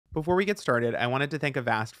Before we get started, I wanted to thank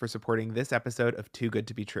Avast for supporting this episode of Too Good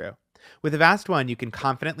to Be True. With Avast One, you can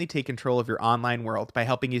confidently take control of your online world by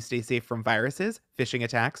helping you stay safe from viruses, phishing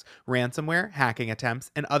attacks, ransomware, hacking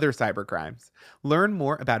attempts, and other cybercrimes. Learn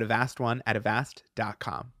more about Avast One at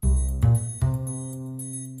avast.com.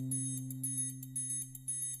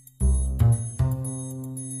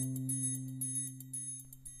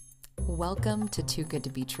 Welcome to Too Good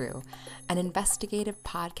to Be True, an investigative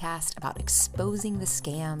podcast about exposing the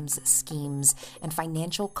scams, schemes, and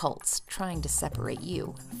financial cults trying to separate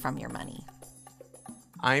you from your money.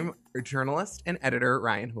 I'm journalist and editor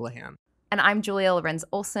Ryan Houlihan. And I'm Julia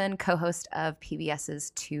Lorenz-Olson, co-host of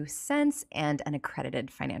PBS's 2 Cents and an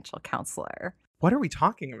accredited financial counselor. What are we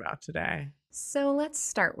talking about today? So let's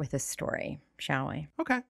start with a story, shall we?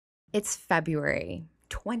 Okay. It's February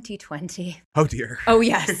 2020. Oh, dear. Oh,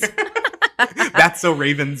 yes. That's so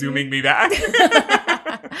Raven zooming me back.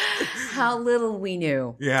 How little we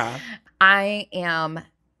knew. Yeah. I am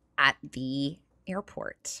at the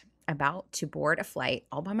airport about to board a flight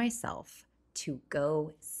all by myself to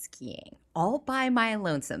go skiing, all by my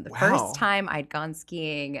lonesome. The first time I'd gone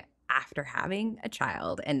skiing after having a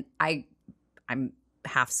child, and I'm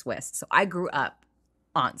half Swiss, so I grew up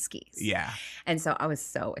on skis. Yeah. And so I was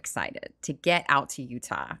so excited to get out to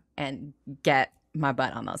Utah and get my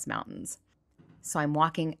butt on those mountains. So I'm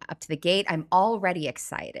walking up to the gate. I'm already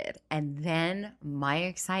excited. And then my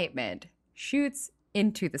excitement shoots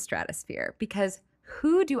into the stratosphere because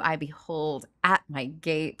who do I behold at my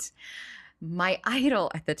gate? My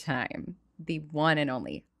idol at the time, the one and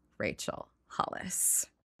only Rachel Hollis.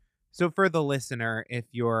 So for the listener, if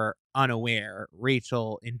you're unaware,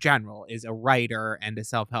 Rachel in general is a writer and a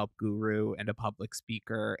self-help guru and a public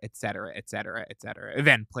speaker, et cetera,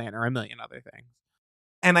 event planner, a million other things.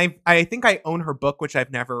 And I think I own her book, which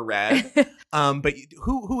I've never read. But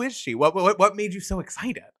who is she? What made you so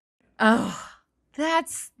excited? Oh,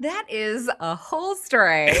 that is a whole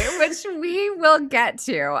story, which we will get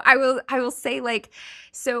to. I will say,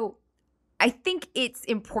 so I think it's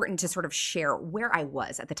important to sort of share where I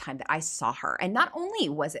was at the time that I saw her. And not only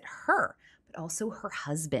was it her, but also her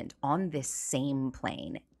husband on this same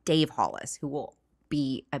plane, Dave Hollis, who will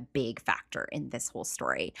be a big factor in this whole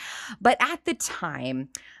story. But at the time,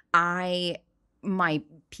 my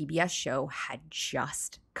PBS show had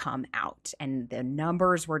just come out and the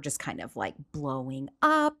numbers were just kind of like blowing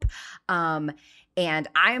up. And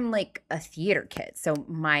I'm like a theater kid. So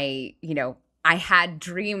I had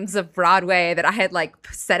dreams of Broadway that I had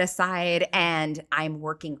set aside, and I'm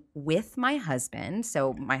working with my husband.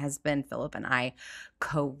 So my husband, Philip, and I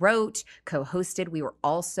co-wrote, co-hosted. We were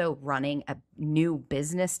also running a new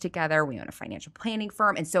business together. We own a financial planning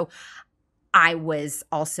firm. And so I was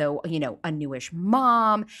also, a newish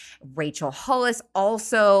mom. Rachel Hollis,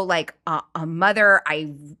 also a mother.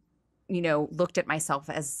 I, looked at myself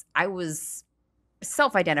as I was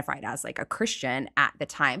self-identified as a Christian at the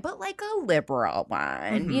time, but a liberal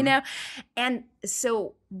one, And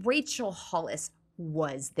so Rachel Hollis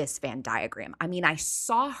was this Venn diagram. I mean, I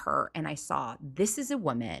saw her and I saw this is a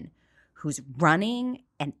woman who's running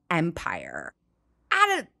an empire.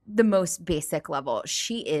 At the most basic level,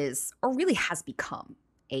 she is, or really has become,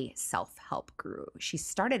 a self-help guru. She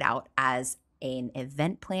started out as an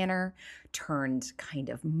event planner turned kind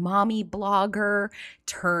of mommy blogger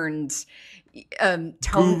turned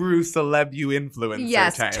guru celeb you influencer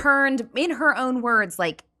yes type. Turned, in her own words,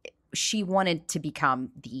 she wanted to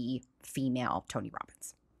become the female Tony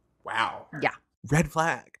Robbins. Wow. Yeah. Red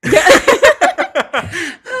flag.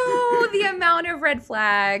 Oh, the amount of red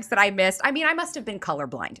flags that I missed. I mean, I must have been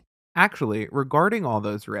colorblind. Actually, regarding all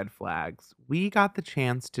those red flags, we got the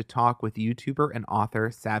chance to talk with YouTuber and author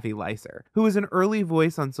Savvy Lycer, who was an early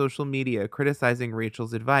voice on social media criticizing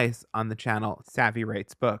Rachel's advice on the channel Savvy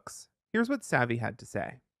Writes Books. Here's what Savvy had to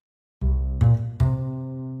say.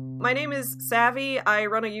 My name is Savvy. I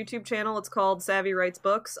run a YouTube channel. It's called Savvy Writes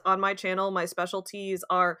Books. On my channel, my specialties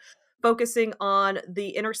are focusing on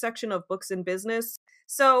the intersection of books and business.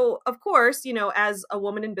 So, of course, as a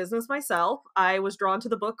woman in business myself, I was drawn to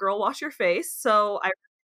the book Girl Wash Your Face. So I read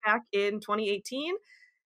it back in 2018.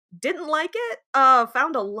 Didn't like it.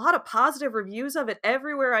 Found a lot of positive reviews of it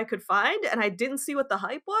everywhere I could find, and I didn't see what the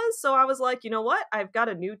hype was. So I was like, you know what? I've got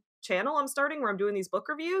a new channel I'm starting where I'm doing these book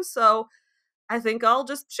reviews. So I think I'll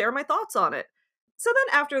just share my thoughts on it. So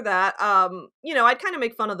then after that, I'd kind of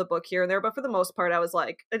make fun of the book here and there, but for the most part,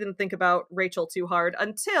 I didn't think about Rachel too hard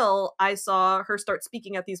until I saw her start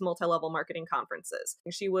speaking at these multi-level marketing conferences.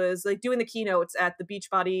 She was doing the keynotes at the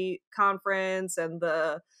Beachbody conference and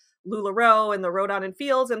the LuLaRoe and the Rodon and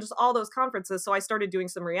Fields and just all those conferences. So I started doing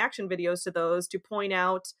some reaction videos to those to point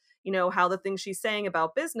out, how the things she's saying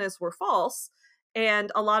about business were false.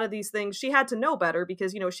 And a lot of these things she had to know better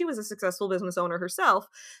because, she was a successful business owner herself.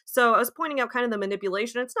 So I was pointing out kind of the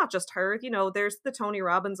manipulation. It's not just her, there's the Tony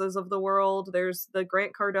Robbinses of the world, there's the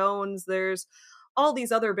Grant Cardones, there's all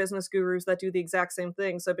these other business gurus that do the exact same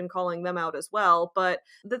thing. So I've been calling them out as well. But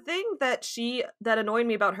the thing that annoyed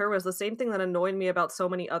me about her was the same thing that annoyed me about so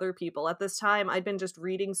many other people. At this time, I'd been just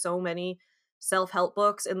reading so many self-help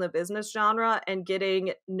books in the business genre and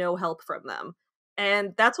getting no help from them.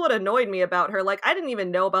 And that's what annoyed me about her. Like, I didn't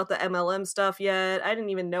even know about the MLM stuff yet. I didn't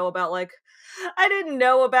even know about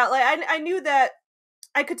I knew that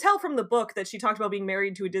I could tell from the book that she talked about being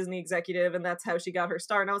married to a Disney executive and that's how she got her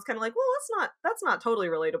start. And I was kind of like, well, that's not totally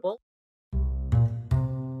relatable.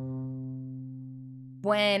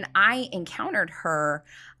 When I encountered her,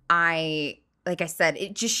 like I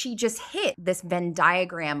said, she just hit this Venn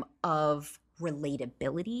diagram of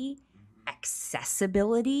relatability,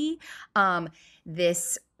 accessibility,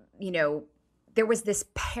 this, there was this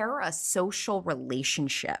parasocial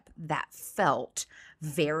relationship that felt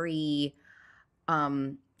very,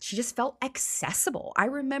 she just felt accessible. I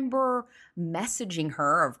remember messaging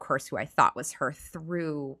her, of course, who I thought was her,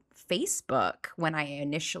 through Facebook when I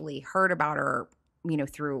initially heard about her,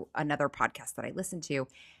 through another podcast that I listened to,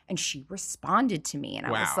 and she responded to me, and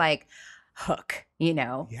I was Wow. like, hook,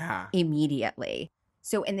 Yeah. immediately.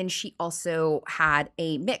 So, and then she also had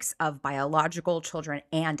a mix of biological children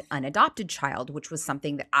and unadopted child, which was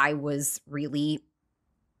something that I was really,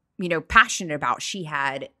 passionate about. She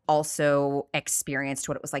had also experienced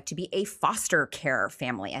what it was like to be a foster care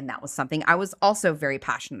family. And that was something I was also very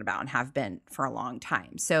passionate about and have been for a long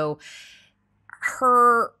time. So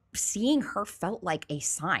seeing her felt like a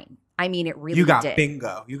sign. I mean, it really did. You got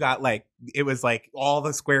bingo. You got it was like all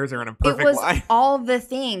the squares are in a perfect it was line. all the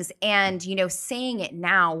things. And, saying it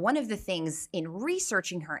now, one of the things in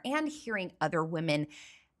researching her and hearing other women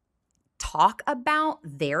talk about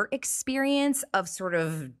their experience of sort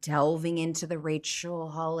of delving into the Rachel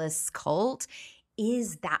Hollis cult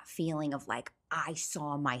is that feeling of like, I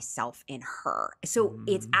saw myself in her. So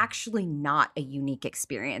it's actually not a unique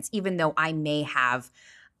experience, even though I may have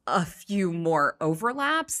a few more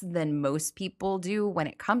overlaps than most people do when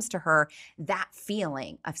it comes to her. That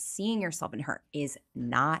feeling of seeing yourself in her is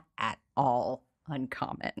not at all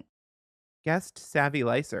uncommon. Guest Savvy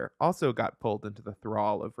Lyser also got pulled into the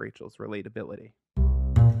thrall of Rachel's relatability.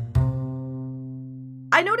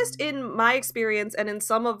 I noticed in my experience and in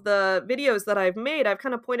some of the videos that I've made, I've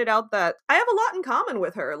kind of pointed out that I have a lot in common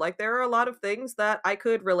with her. Like, there are a lot of things that I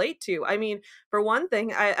could relate to. I mean, for one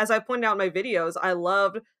thing, as I pointed out in my videos, I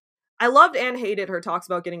loved and hated her talks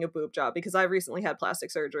about getting a boob job because I recently had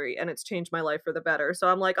plastic surgery and it's changed my life for the better. So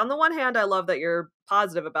I'm like, on the one hand, I love that you're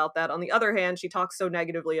positive about that. On the other hand, she talks so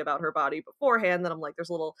negatively about her body beforehand that I'm like, there's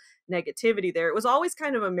a little negativity there. It was always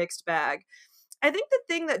kind of a mixed bag. I think the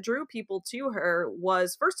thing that drew people to her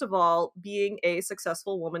was, first of all, being a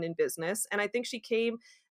successful woman in business. And I think she came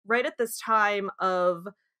right at this time of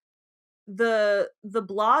the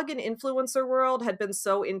blog and influencer world had been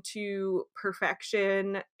so into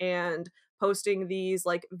perfection and posting these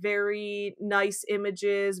like very nice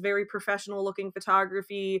images, very professional looking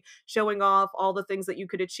photography, showing off all the things that you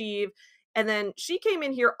could achieve. And then she came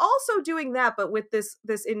in here also doing that, but with this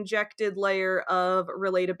injected layer of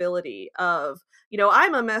relatability of,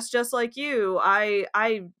 I'm a mess just like you.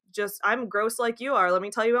 I'm gross like you are. Let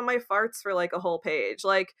me tell you about my farts for like a whole page.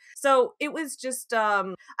 Like, so it was just,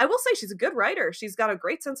 I will say she's a good writer. She's got a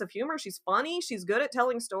great sense of humor. She's funny. She's good at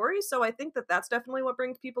telling stories. So I think that that's definitely what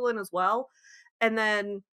brings people in as well. And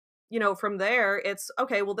then, from there, it's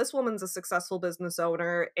okay, well, this woman's a successful business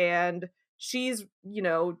owner and she's,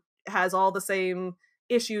 has all the same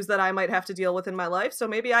issues that I might have to deal with in my life. So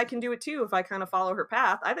maybe I can do it too if I kind of follow her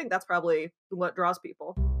path. I think that's probably what draws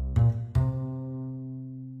people.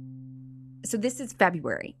 So this is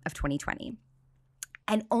February of 2020.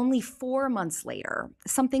 And only 4 months later,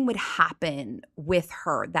 something would happen with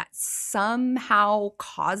her that somehow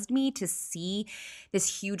caused me to see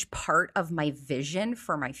this huge part of my vision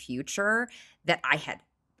for my future that I had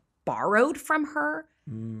borrowed from her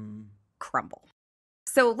crumble.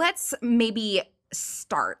 So let's maybe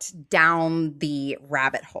start down the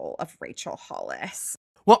rabbit hole of Rachel Hollis.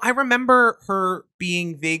 Well, I remember her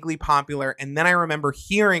being vaguely popular, and then I remember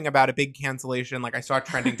hearing about a big cancellation. Like I saw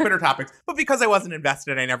trending Twitter topics, but because I wasn't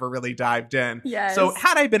invested, I never really dived in. Yes. So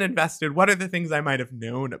had I been invested, what are the things I might have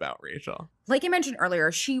known about Rachel? Like I mentioned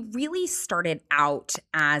earlier, she really started out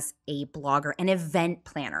as a blogger, an event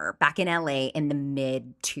planner back in LA in the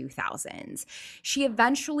mid 2000s. She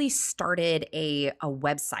eventually started a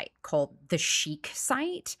website called the Chic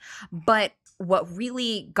site, but what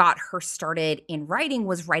really got her started in writing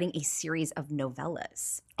was writing a series of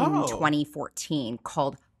novellas in 2014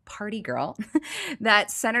 called Party Girl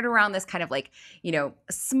that centered around this kind of like,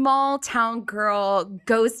 small town girl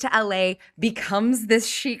goes to LA, becomes this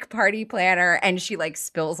chic party planner, and she like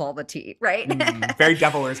spills all the tea, right? Very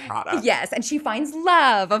Devil Wears Prada. Yes, and she finds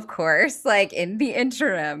love, of course, like in the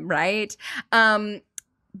interim, right?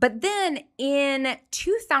 But then in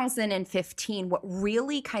 2015, what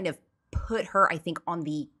really kind of put her, I think, on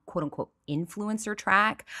the quote unquote influencer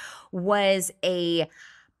track was a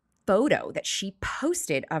photo that she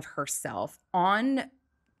posted of herself on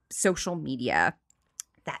social media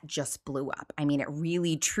that just blew up. I mean, it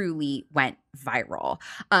really, truly went viral.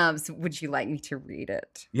 So would you like me to read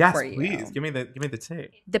it? Yes, for you? please. Give me the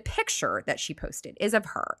tape. The picture that she posted is of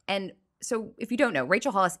her. And so if you don't know,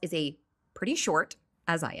 Rachel Hollis is a pretty short,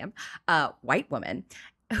 as I am, white woman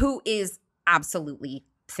who is absolutely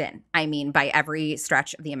thin. I mean, by every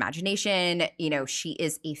stretch of the imagination, she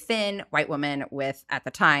is a thin white woman with, at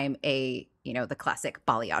the time, the classic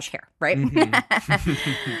balayage hair, right?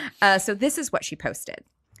 Mm-hmm. So this is what she posted.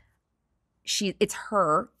 It's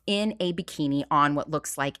her in a bikini on what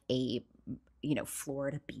looks like a,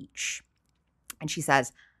 Florida beach. And she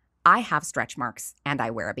says, I have stretch marks and I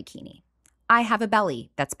wear a bikini. I have a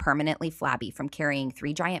belly that's permanently flabby from carrying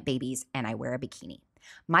 3 giant babies and I wear a bikini.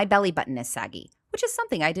 My belly button is saggy, which is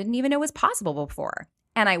something I didn't even know was possible before.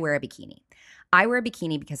 And I wear a bikini. I wear a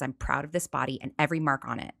bikini because I'm proud of this body and every mark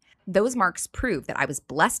on it. Those marks prove that I was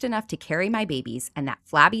blessed enough to carry my babies, and that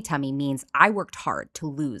flabby tummy means I worked hard to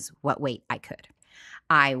lose what weight I could.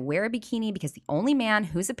 I wear a bikini because the only man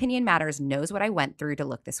whose opinion matters knows what I went through to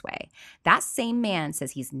look this way. That same man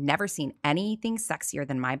says he's never seen anything sexier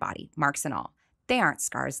than my body, marks and all. They aren't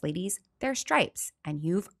scars, ladies. They're stripes, and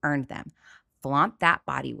you've earned them. Flaunt that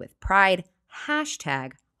body with pride.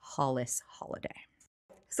 Hashtag Hollis Holiday.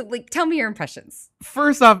 So, tell me your impressions.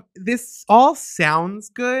 First off, this all sounds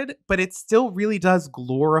good, but it still really does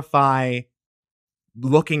glorify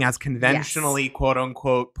looking as conventionally, quote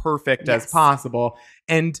unquote, perfect as possible.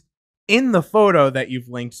 And in the photo that you've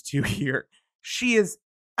linked to here, she is,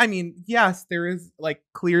 yes, there is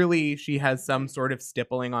clearly she has some sort of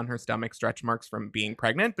stippling on her stomach, stretch marks from being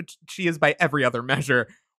pregnant, but she is by every other measure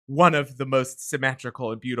one of the most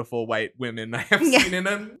symmetrical and beautiful white women I have seen today.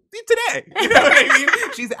 You know what I mean?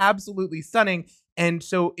 She's absolutely stunning. And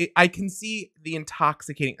so I can see the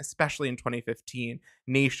intoxicating, especially in 2015,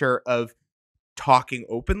 nature of talking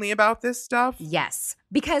openly about this stuff. Yes,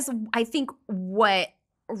 because I think what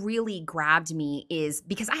really grabbed me is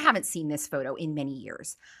because I haven't seen this photo in many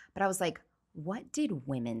years, but I was like, what did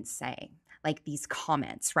women say? These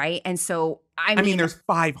comments, right? And so, I mean, there's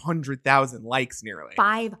 500,000 likes nearly.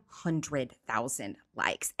 500,000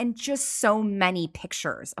 likes and just so many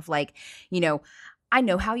pictures of I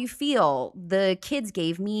know how you feel. The kids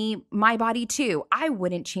gave me my body too. I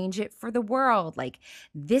wouldn't change it for the world.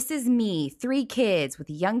 This is me, 3 kids with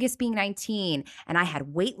the youngest being 19. And I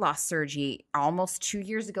had weight loss surgery almost 2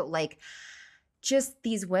 years ago. Just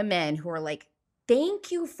these women who are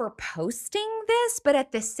thank you for posting this, but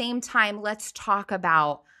at the same time, let's talk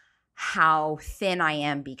about how thin I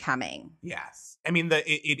am becoming. Yes.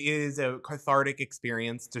 It is a cathartic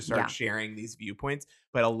experience to start sharing these viewpoints,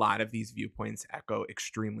 but a lot of these viewpoints echo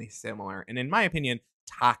extremely similar, and in my opinion,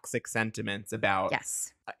 toxic sentiments about,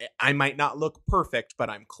 I might not look perfect, but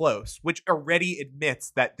I'm close, which already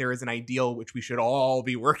admits that there is an ideal which we should all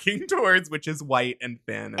be working towards, which is white and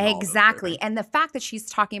thin. And exactly. And the fact that she's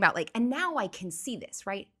talking about and now I can see this,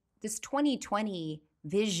 right? This 2020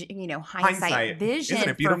 vision, hindsight vision. Isn't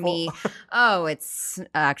it beautiful? For me. Oh, it's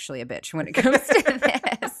actually a bitch when it comes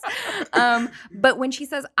to this. But when she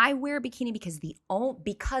says, I wear a bikini because the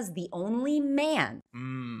only man.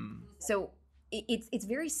 So it's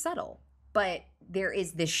very subtle, but there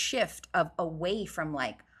is this shift of away from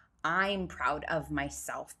I'm proud of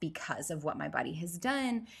myself because of what my body has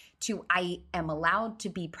done to I am allowed to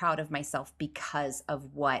be proud of myself because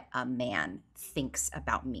of what a man thinks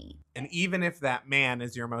about me. And even if that man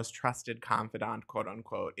is your most trusted confidant, quote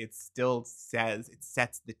unquote, it still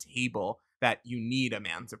sets the table that you need a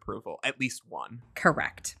man's approval, at least one.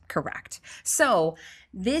 Correct. So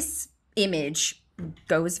this image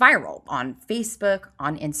goes viral on Facebook,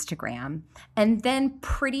 on Instagram. And then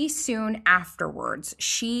pretty soon afterwards,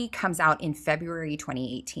 she comes out in February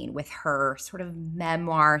 2018 with her sort of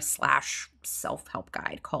memoir / self-help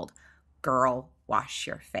guide called Girl, Wash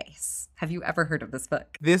Your Face. Have you ever heard of this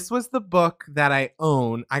book? This was the book that I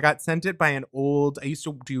own. I got sent it by I used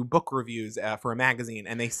to do book reviews for a magazine,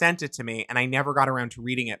 and they sent it to me, and I never got around to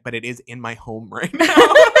reading it, but it is in my home right now.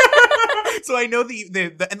 So I know and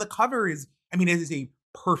the cover is, I mean, it is a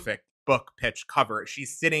perfect book pitch cover.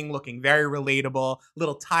 She's sitting looking very relatable, a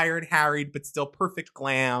little tired, harried, but still perfect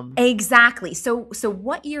glam. Exactly. So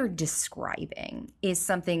what you're describing is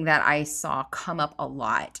something that I saw come up a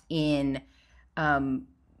lot in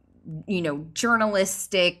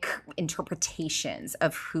journalistic interpretations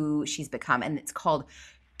of who she's become, and it's called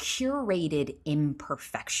curated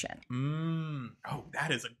imperfection. Oh, that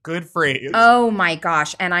is a good phrase. Oh my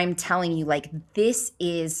gosh. And I'm telling you, like, this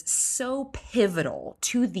is so pivotal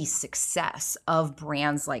to the success of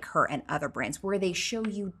brands like her and other brands, where they show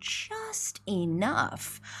you just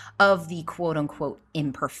enough of the quote unquote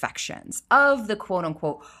imperfections, of the quote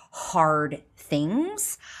unquote hard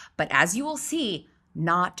things. But as you will see,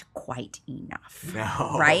 not quite enough,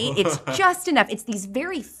 no. Right? It's just enough. It's these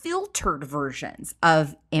very filtered versions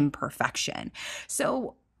of imperfection.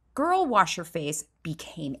 So Girl, Wash Your Face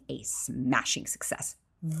became a smashing success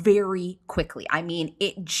very quickly. I mean,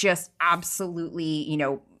 it just absolutely,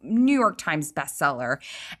 New York Times bestseller.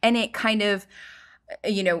 And it kind of,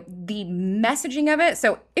 the messaging of it.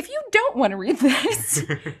 So if you don't want to read this,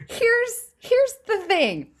 here's the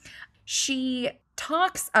thing. She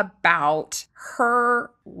talks about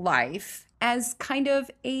her life as kind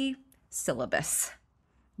of a syllabus.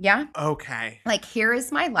 Yeah. Okay. Like, here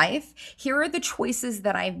is my life. Here are the choices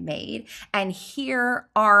that I've made. And here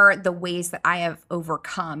are the ways that I have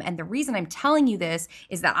overcome. And the reason I'm telling you this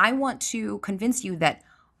is that I want to convince you that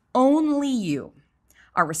only you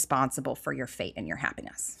are responsible for your fate and your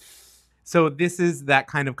happiness. So this is that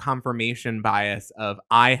kind of confirmation bias of,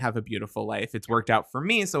 I have a beautiful life. It's worked out for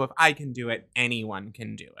me. So if I can do it, anyone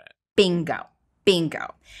can do it. Bingo.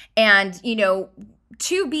 And,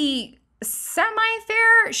 to be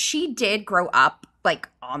semi-fair, she did grow up like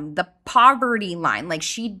on the poverty line. Like,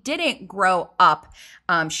 she didn't grow up.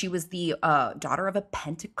 She was the daughter of a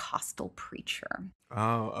Pentecostal preacher.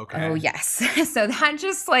 Oh, okay. Oh, yes. So that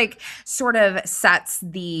just like sort of sets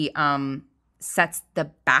the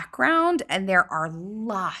background, and there are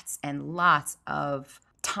lots and lots of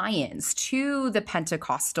tie-ins to the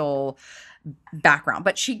Pentecostal background.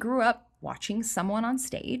 But she grew up watching someone on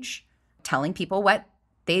stage telling people what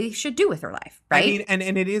they should do with their life, right? I mean,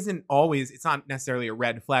 and it isn't always, it's not necessarily a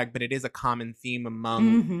red flag, but it is a common theme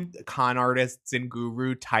among con artists and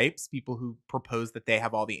guru types, people who propose that they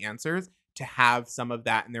have all the answers, to have some of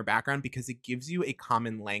that in their background, because it gives you a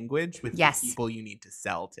common language with the people you need to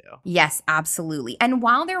sell to. Yes, absolutely. And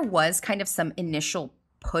while there was kind of some initial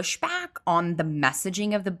pushback on the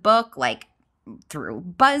messaging of the book, like through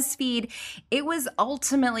BuzzFeed, it was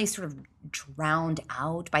ultimately sort of drowned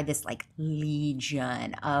out by this like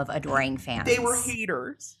legion of adoring fans. They were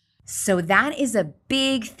haters. So that is a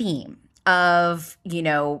big theme of,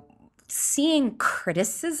 seeing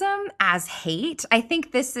criticism as hate. I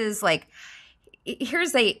think this is like,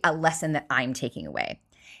 here's a lesson that I'm taking away.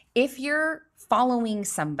 If you're following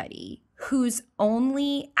somebody whose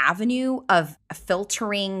only avenue of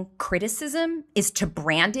filtering criticism is to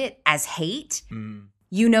brand it as hate,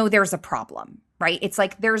 there's a problem, right? It's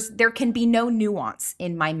like there can be no nuance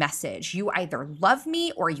in my message. You either love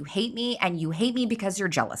me or you hate me, and you hate me because you're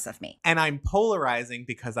jealous of me. And I'm polarizing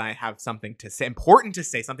because I have something to say, important to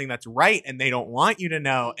say, something that's right, and they don't want you to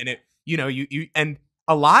know. And and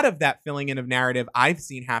a lot of that filling in of narrative I've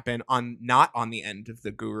seen happen not on the end of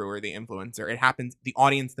the guru or the influencer. It happens, the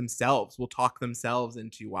audience themselves will talk themselves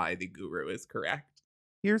into why the guru is correct.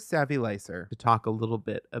 Here's Savvy Lyser to talk a little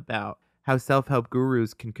bit about how self-help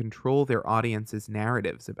gurus can control their audience's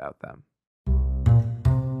narratives about them.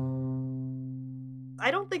 I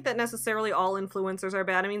don't think that necessarily all influencers are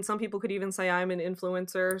bad. I mean, some people could even say I'm an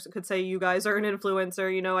influencer, could say you guys are an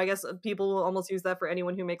influencer. I guess people will almost use that for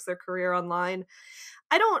anyone who makes their career online.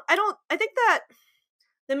 I think that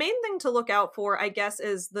the main thing to look out for, I guess,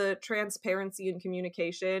 is the transparency and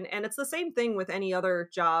communication. And it's the same thing with any other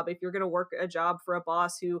job. If you're going to work a job for a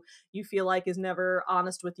boss who you feel like is never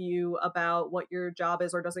honest with you about what your job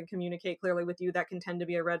is or doesn't communicate clearly with you, that can tend to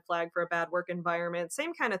be a red flag for a bad work environment.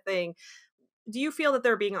 Same kind of thing. Do you feel that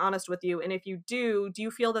they're being honest with you? And if you do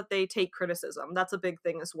you feel that they take criticism? That's a big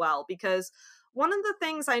thing as well, because one of the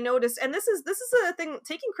things I noticed, and this is a thing,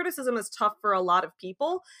 taking criticism is tough for a lot of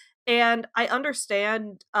people. And I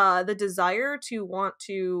understand the desire to want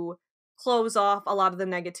to close off a lot of the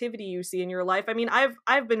negativity you see in your life. I mean,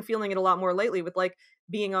 I've been feeling it a lot more lately with like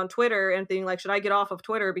being on Twitter and thinking like, should I get off of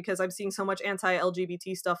Twitter because I'm seeing so much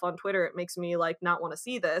anti-LGBT stuff on Twitter? It makes me like not want to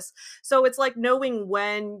see this. So it's like knowing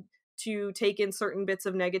when to take in certain bits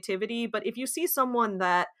of negativity. But if you see someone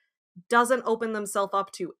that doesn't open themselves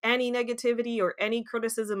up to any negativity or any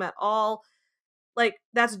criticism at all, like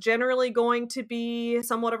that's generally going to be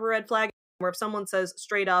somewhat of a red flag. Where if someone says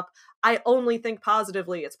straight up, I only think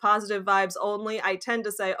positively, it's positive vibes only, I tend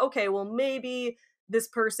to say, okay, well maybe this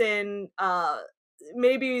person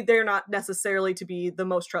maybe they're not necessarily to be the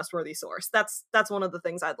most trustworthy source. That's one of the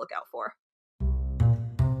things I'd look out for.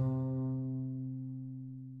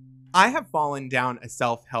 I have fallen down a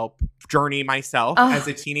self-help journey myself as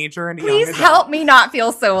a teenager and a young Please adult. help me not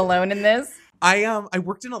feel so alone in this. I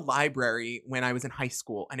worked in a library when I was in high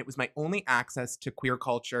school, and it was my only access to queer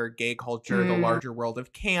culture, gay culture, the larger world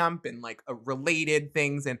of camp, and like related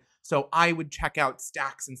things. And so I would check out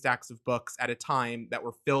stacks and stacks of books at a time that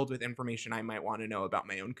were filled with information I might want to know about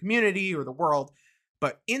my own community or the world.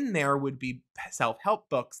 But in there would be self-help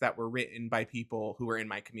books that were written by people who were in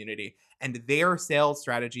my community. And their sales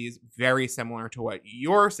strategy is very similar to what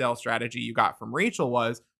your sales strategy you got from Rachel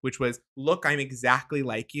was, which was, look, I'm exactly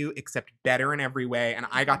like you, except better in every way. And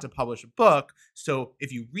I got to publish a book. So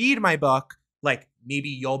if you read my book, like maybe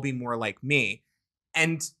you'll be more like me.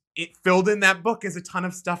 And it filled in that book is a ton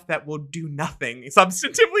of stuff that will do nothing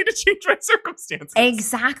substantively to change my circumstances.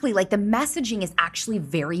 Exactly. Like the messaging is actually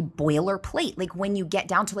very boilerplate. Like when you get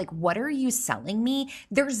down to like, what are you selling me?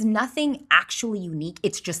 There's nothing actually unique.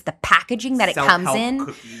 It's just the packaging that it comes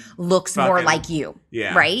in looks more like you.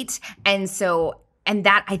 Yeah. Right? And so, and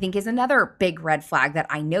that I think is another big red flag that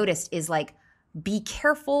I noticed is like, be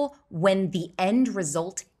careful when the end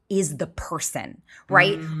result is the person,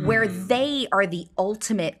 right? Where they are the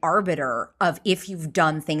ultimate arbiter of if you've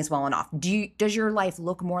done things well enough. Does your life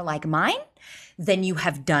look more like mine? Then you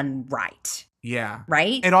have done right. Yeah.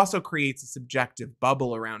 Right? It also creates a subjective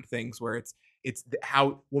bubble around things where it's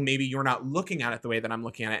how, well, maybe you're not looking at it the way that I'm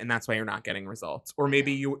looking at it, and that's why you're not getting results. Or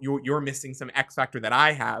maybe you're missing some X factor that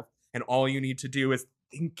I have, and all you need to do is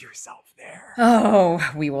think yourself there.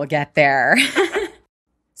 Oh, we will get there.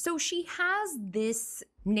 So she has this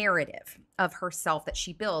narrative of herself that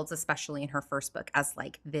she builds, especially in her first book, as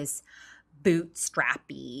like this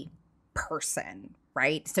bootstrappy person,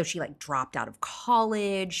 right? So she like dropped out of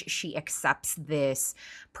college. She accepts this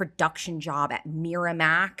production job at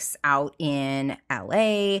Miramax out in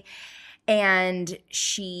LA. And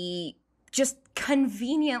she just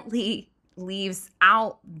conveniently leaves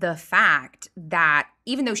out the fact that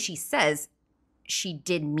even though she says she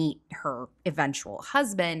did meet her eventual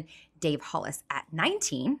husband, Dave Hollis, at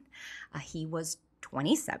 19. He was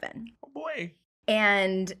 27. Oh boy.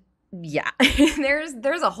 And yeah,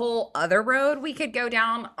 there's a whole other road we could go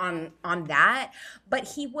down on that. But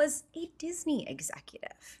he was a Disney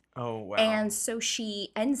executive. Oh, wow. And so she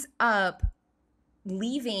ends up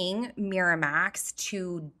leaving Miramax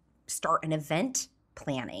to start an event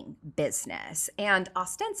planning business. And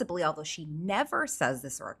ostensibly, although she never says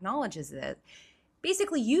this or acknowledges it,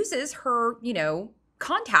 basically uses her,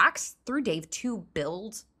 contacts through Dave to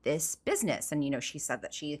build this business. And, she said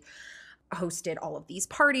that she hosted all of these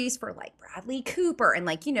parties for like Bradley Cooper and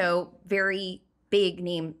like, very big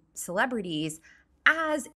name celebrities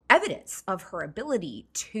as evidence of her ability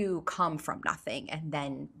to come from nothing. And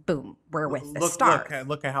then boom, we're with the stars.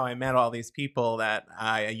 Look at how I met all these people that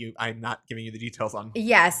I'm not giving you the details on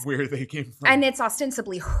yes. where they came from. And it's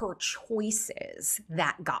ostensibly her choices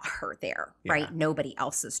that got her there, right? Yeah. Nobody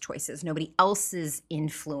else's choices, nobody else's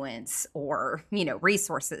influence or,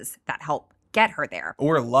 resources that help get her there.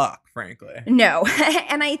 Or luck, frankly. No.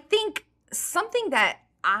 And I think something that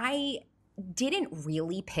I didn't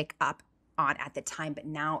really pick up on at the time, but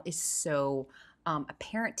now is so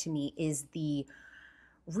apparent to me is the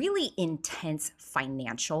really intense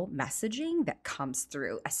financial messaging that comes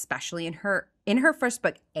through, especially in her first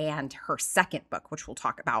book and her second book, which we'll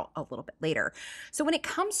talk about a little bit later. So when it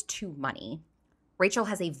comes to money, Rachel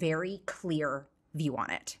has a very clear view on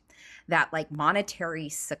it, that like monetary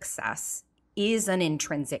success is an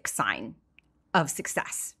intrinsic sign of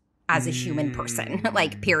success as a human person,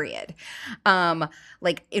 like period.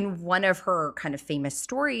 Like in one of her kind of famous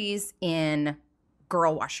stories in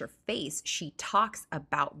Girl Wash Your Face, she talks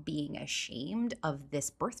about being ashamed of this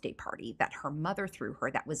birthday party that her mother threw her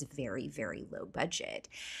that was very, very low budget.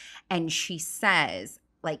 And she says,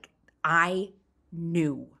 like, I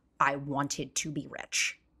knew I wanted to be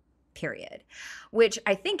rich. period. Which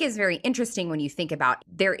I think is very interesting when you think about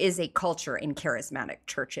there is a culture in charismatic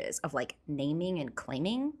churches of like naming and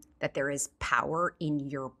claiming that there is power in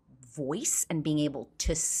your voice and being able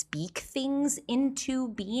to speak things into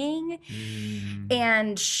being.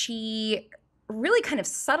 And she really kind of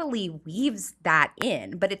subtly weaves that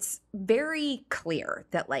in, but it's very clear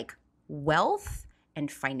that like wealth and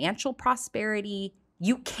financial prosperity,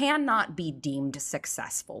 you cannot be deemed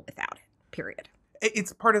successful without it, period.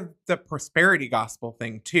 It's part of the prosperity gospel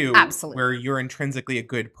thing too. Absolutely. Where you're intrinsically a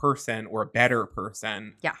good person or a better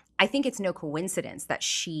person. Yeah. I think it's no coincidence that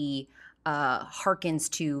she hearkens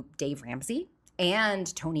to Dave Ramsey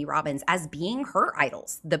and Tony Robbins as being her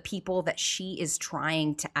idols, the people that she is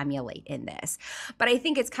trying to emulate in this. But I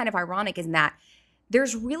think it's kind of ironic in that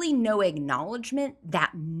there's really no acknowledgement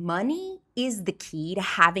that money is the key to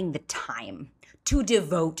having the time to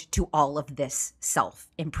devote to all of this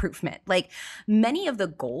self-improvement. Like many of the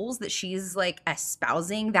goals that she's like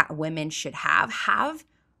espousing that women should have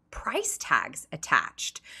price tags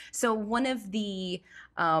attached. So one of the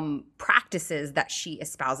practices that she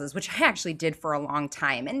espouses, which I actually did for a long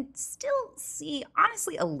time and still see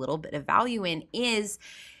honestly a little bit of value in, is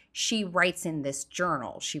she writes in this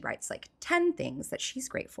journal, she writes like 10 things that she's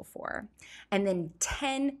grateful for, and then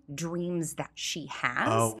 10 dreams that she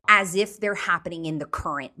has as if they're happening in the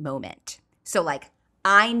current moment. So like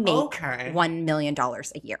I make $1 million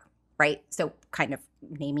a year, right? So kind of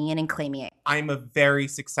naming it and claiming it. I'm a very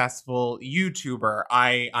successful YouTuber.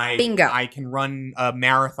 Bingo. I can run a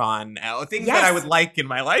marathon. Things that I would like in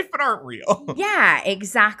my life but aren't real. Yeah,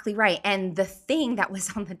 exactly right. And the thing that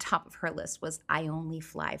was on the top of her list was I only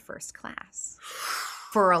fly first class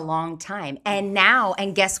for a long time.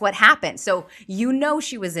 And guess what happened? So you know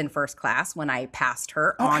she was in first class when I passed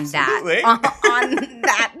her on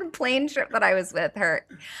that plane trip that I was with her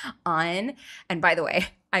on. And by the way,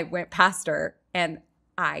 I went past her and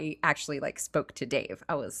I actually like spoke to Dave.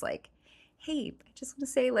 I was like, hey, I just want to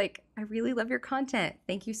say like, I really love your content.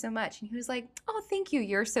 Thank you so much. And he was like, oh, thank you.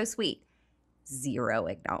 You're so sweet. Zero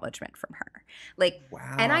acknowledgement from her. Like,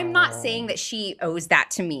 wow. And I'm not saying that she owes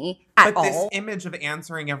that to me at all. But this image of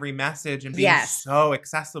answering every message and being so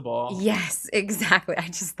accessible. Yes, exactly. I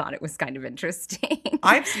just thought it was kind of interesting.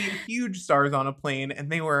 I've seen huge stars on a plane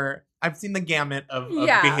and I've seen the gamut of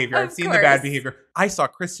behavior. I've seen the bad behavior. I saw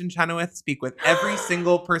Kristen Chenoweth speak with every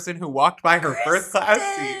single person who walked by her first class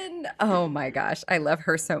seat. Oh my gosh, I love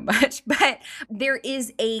her so much. But there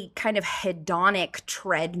is a kind of hedonic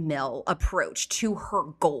treadmill approach to her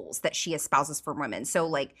goals that she espouses for women. So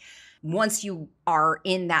like once you are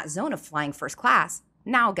in that zone of flying first class,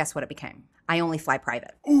 now guess what it became? I only fly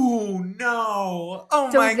private. Ooh, no. Oh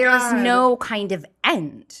my God. So there's no kind of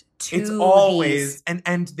end to It's always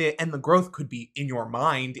and the growth could be in your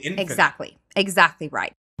mind infinite. Exactly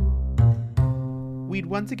right. We'd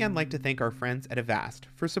once again like to thank our friends at Avast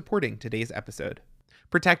for supporting today's episode.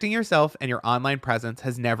 Protecting yourself and your online presence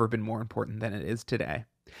has never been more important than it is today.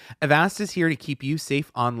 Avast is here to keep you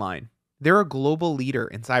safe online. They're a global leader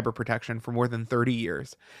in cyber protection for more than 30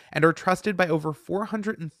 years and are trusted by over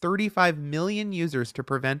 435 million users to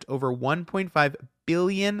prevent over 1.5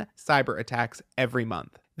 billion cyber attacks every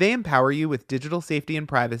month. They empower you with digital safety and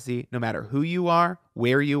privacy no matter who you are,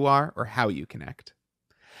 where you are, or how you connect.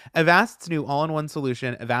 Avast's new all-in-one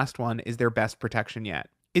solution, Avast One, is their best protection yet.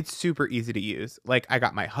 It's super easy to use. Like, I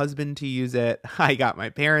got my husband to use it. I got my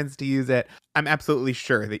parents to use it. I'm absolutely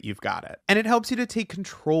sure that you've got it. And it helps you to take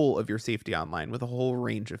control of your safety online with a whole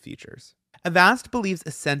range of features. Avast believes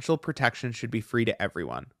essential protection should be free to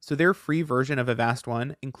everyone. So their free version of Avast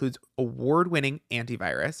One includes award-winning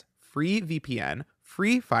antivirus, free VPN,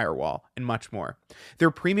 free firewall, and much more. Their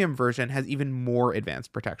premium version has even more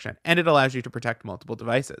advanced protection, and it allows you to protect multiple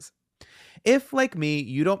devices. If, like me,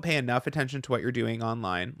 you don't pay enough attention to what you're doing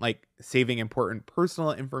online, like saving important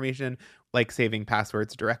personal information, like saving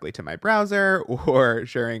passwords directly to my browser or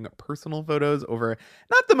sharing personal photos over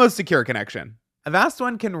not the most secure connection, Avast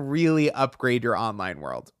One can really upgrade your online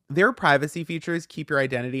world. Their privacy features keep your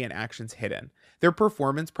identity and actions hidden. Their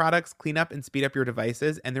performance products clean up and speed up your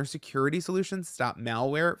devices, and their security solutions stop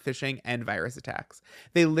malware, phishing, and virus attacks.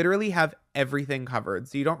 They literally have everything covered,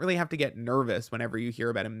 so you don't really have to get nervous whenever you hear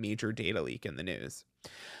about a major data leak in the news.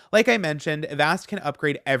 Like I mentioned, Avast can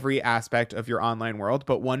upgrade every aspect of your online world,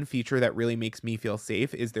 but one feature that really makes me feel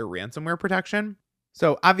safe is their ransomware protection.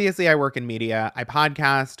 So obviously I work in media. I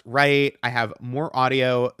podcast, write. I have more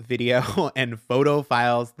audio, video, and photo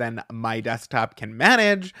files than my desktop can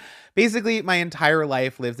manage. Basically, my entire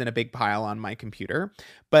life lives in a big pile on my computer.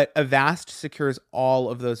 But Avast secures all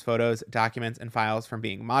of those photos, documents, and files from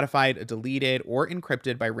being modified, deleted, or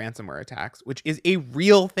encrypted by ransomware attacks, which is a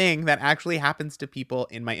real thing that actually happens to people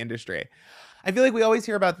in my industry. I feel like we always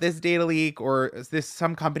hear about this data leak or this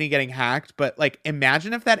some company getting hacked, but like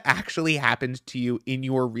imagine if that actually happened to you in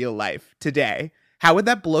your real life today. How would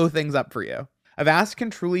that blow things up for you? Avast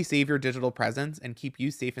can truly save your digital presence and keep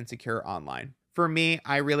you safe and secure online. For me,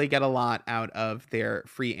 I really get a lot out of their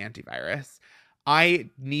free antivirus. I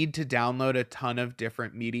need to download a ton of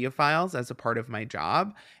different media files as a part of my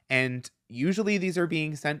job, and usually these are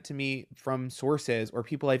being sent to me from sources or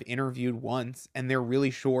people I've interviewed once, and they're really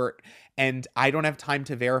short and I don't have time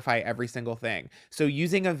to verify every single thing. So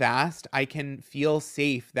using Avast, I can feel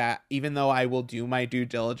safe that even though I will do my due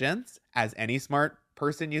diligence, as any smart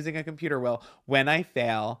person using a computer will, when I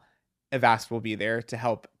fail, Avast will be there to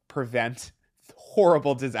help prevent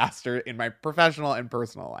horrible disaster in my professional and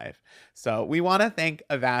personal life. So we want to thank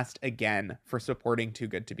Avast again for supporting Too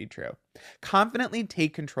Good to Be True. Confidently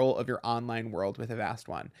take control of your online world with Avast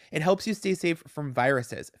One. It helps you stay safe from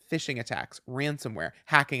viruses, phishing attacks, ransomware,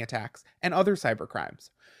 hacking attacks, and other cybercrimes.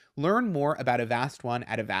 Learn more about Avast One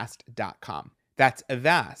at avast.com. That's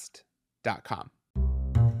avast.com.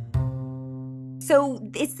 So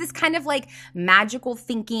it's this kind of like magical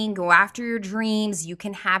thinking, go after your dreams, you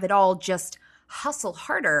can have it all, just hustle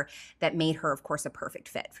harder, that made her, of course, a perfect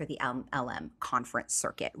fit for the MLM conference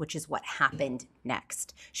circuit, which is what happened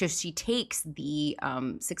next. So she takes the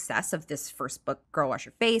success of this first book, Girl Wash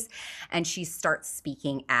Your Face, and she starts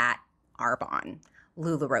speaking at Arbonne,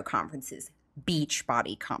 LuLaRoe conferences,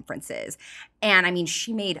 Beachbody conferences. And I mean,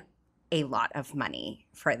 she made a lot of money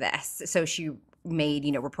for this. So she made,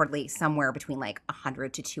 reportedly somewhere between like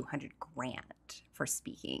 100 to 200 grand for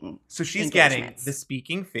speaking. So she's getting the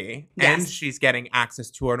speaking fee, yes, and she's getting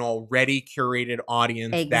access to an already curated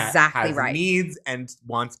audience that has right. needs and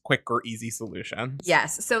wants quick or easy solutions.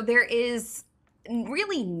 Yes. So there is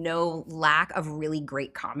really no lack of really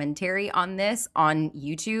great commentary on this on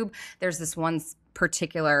YouTube. There's this one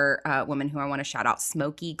particular woman who I want to shout out,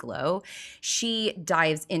 Smoky Glow. She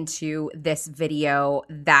dives into this video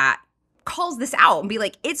that calls this out and be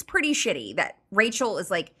like, it's pretty shitty that Rachel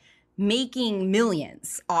is like making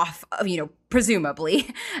millions off of, presumably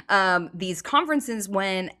these conferences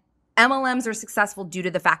when MLMs are successful due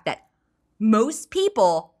to the fact that most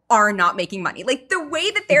people are not making money. Like the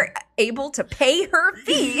way that they're able to pay her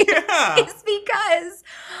fee is because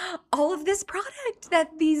all of this product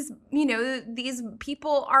that these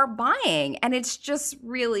people are buying. And it's just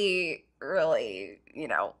really,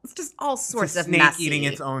 it's just all sorts of snake messy. Eating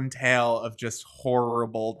its own tail of just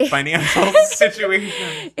horrible financial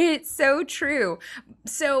situations. It's so true.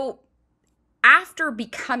 So after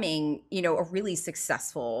becoming, a really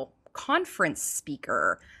successful conference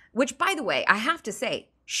speaker, which by the way, I have to say,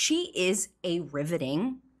 she is a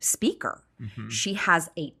riveting speaker. Mm-hmm. She has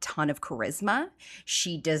a ton of charisma.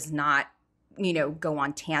 She does not, go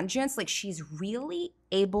on tangents. Like she's really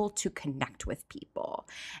able to connect with people.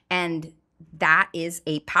 And that is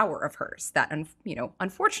a power of hers that,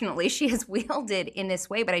 unfortunately she has wielded in this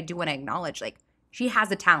way. But I do want to acknowledge, like, she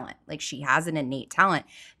has a talent. Like she has an innate talent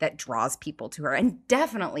that draws people to her and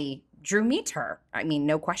definitely drew me to her. I mean,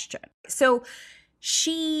 no question. So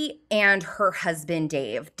she and her husband,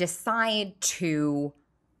 Dave, decide to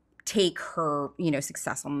take her,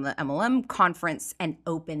 success on the MLM conference and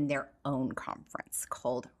open their own conference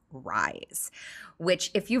called Rise,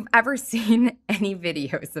 which if you've ever seen any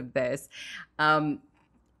videos of this,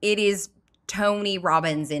 it is Tony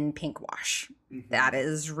Robbins in pink wash. Mm-hmm. That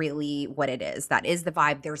is really what it is. That is the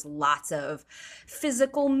vibe. There's lots of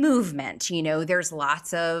physical movement, there's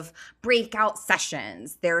lots of breakout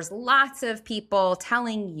sessions. There's lots of people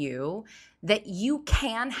telling you that you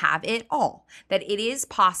can have it all, that it is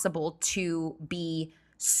possible to be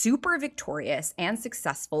super victorious and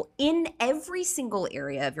successful in every single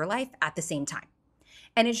area of your life at the same time.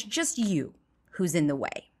 And it's just you who's in the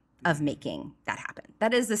way of making that happen.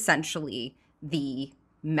 That is essentially the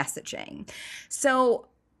messaging. So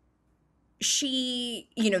she,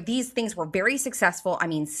 these things were very successful. I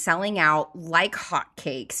mean, selling out like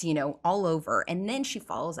hotcakes, all over. And then she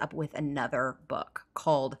follows up with another book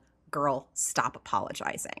called Girl, Stop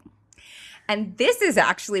Apologizing. And this is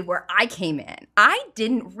actually where I came in. I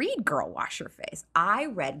didn't read Girl Wash Your Face. I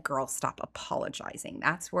read Girl Stop Apologizing.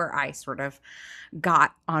 That's where I sort of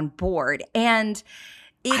got on board. And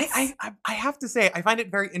I have to say, I find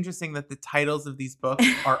it very interesting that the titles of these books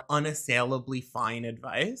are unassailably fine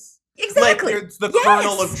advice. Exactly. Like, the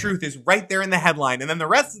kernel of truth is right there in the headline, and then the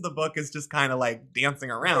rest of the book is just kind of like dancing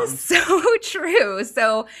around. So true.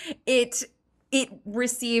 So it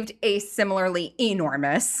received a similarly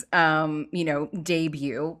enormous,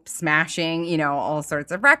 debut, smashing, all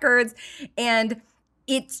sorts of records. And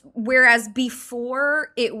whereas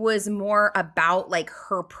before it was more about like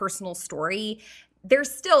her personal story, there's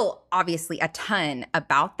still obviously a ton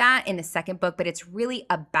about that in the second book, but it's really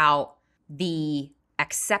about the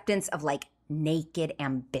acceptance of like naked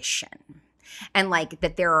ambition. And like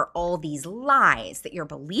that there are all these lies that you're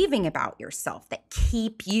believing about yourself that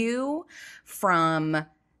keep you from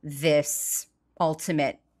this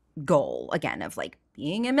ultimate goal, again, of like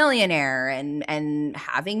being a millionaire and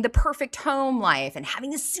having the perfect home life and having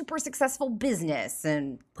this super successful business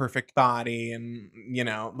and perfect body and,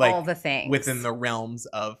 like all the things within the realms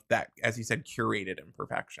of that, as you said, curated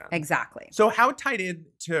imperfection. Exactly. So how tied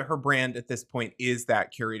into her brand at this point is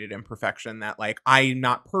that curated imperfection, that like, I'm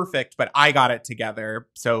not perfect, but I got it together.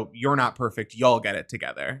 So you're not perfect. Y'all get it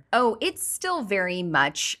together. Oh, it's still very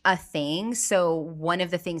much a thing. So one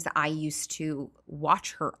of the things that I used to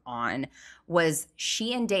watch her on was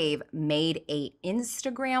she and Dave made a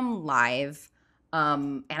Instagram live,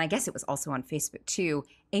 and I guess it was also on Facebook too,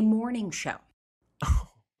 a morning show.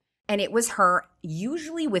 And it was her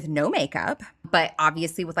usually with no makeup, but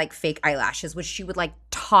obviously with like fake eyelashes, which she would like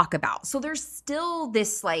talk about. So there's still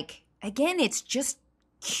this like, again, it's just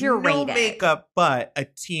curated. No makeup, but a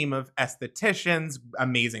team of estheticians,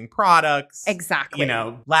 amazing products. Exactly.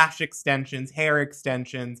 Lash extensions, hair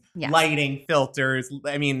extensions, lighting, filters.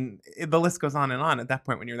 I mean, the list goes on and on at that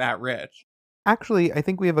point when you're that rich. Actually, I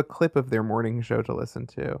think we have a clip of their morning show to listen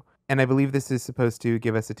to. And I believe this is supposed to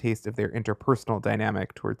give us a taste of their interpersonal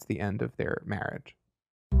dynamic towards the end of their marriage.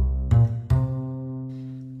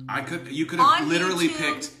 You could have literally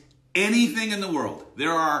picked anything in the world.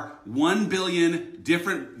 There are 1 billion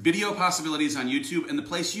different video possibilities on YouTube, and the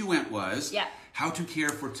place you went was how to care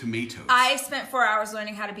for tomatoes. I spent 4 hours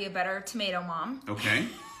learning how to be a better tomato mom. Okay.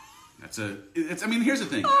 Here's the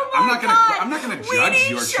thing. I'm not gonna judge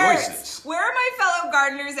your choices. Where are my fellow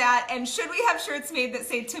gardeners at? And should we have shirts made that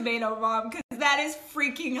say tomato mom? Because that is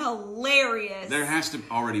freaking hilarious. There has to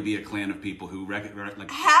already be a clan of people who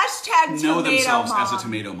hashtag know tomato themselves mom. as a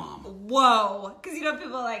tomato mom. Whoa. Because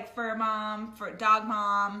people like fur mom, dog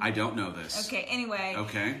mom. I don't know this. Okay, anyway.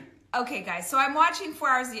 Okay, guys, so I'm watching 4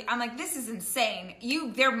 hours. I'm like, this is insane.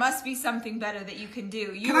 There must be something better that you can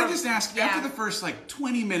do. Can I just ask, after the first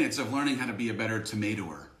 20 minutes of learning how to be a better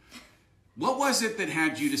tomatoer, what was it that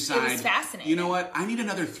had you decide, it was fascinating. You know what, I need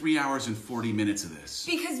another 3 hours and 40 minutes of this?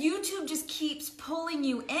 Because YouTube just keeps pulling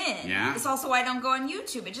you in. Yeah. It's also why I don't go on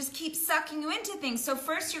YouTube. It just keeps sucking you into things. So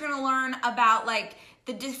first you're going to learn about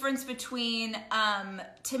the difference between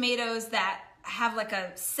tomatoes that have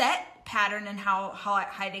a set pattern and how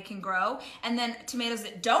high they can grow, and then tomatoes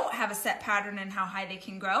that don't have a set pattern and how high they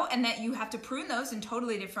can grow, and that you have to prune those in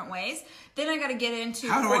totally different ways. Then I got to get into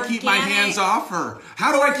how do I keep my hands off her?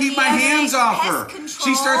 How do I keep my hands off her?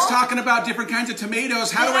 She starts talking about different kinds of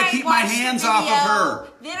tomatoes. How do I keep my hands off of her?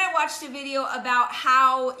 Then I watched a video about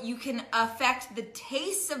how you can affect the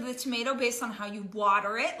taste of the tomato based on how you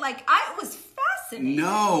water it. It was fascinating.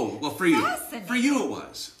 No, well, for you it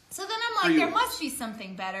was. So then I'm like, there must be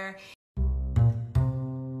something better.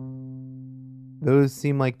 Those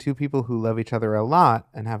seem like two people who love each other a lot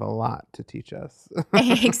and have a lot to teach us.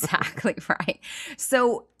 Exactly right.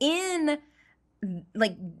 So during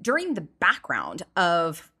the background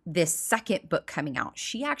of this second book coming out,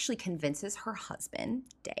 she actually convinces her husband,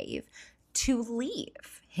 Dave, to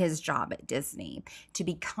leave his job at Disney to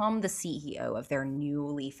become the CEO of their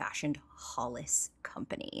newly fashioned Hollis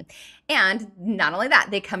company. And not only that,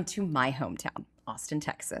 they come to my hometown, Austin,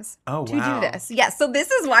 Texas, to do this. Yes, so this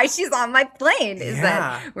is why she's on my plane, is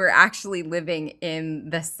that we're actually living in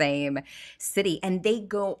the same city. And they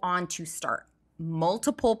go on to start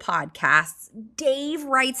multiple podcasts. Dave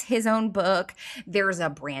writes his own book. There's a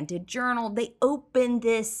branded journal. They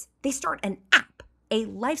start an app, a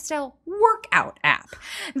lifestyle workout app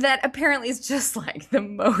that apparently is just the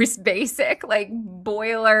most basic,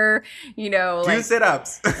 boiler, do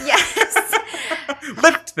sit-ups. Yes.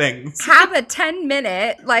 Lift things. Have a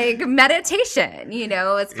 10-minute meditation.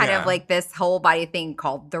 It's kind of this whole body thing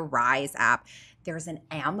called the Rise app. There's an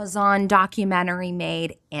Amazon documentary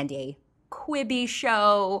made and a Quibi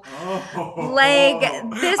show.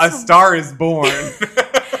 A Star is Born.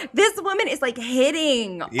 This woman is like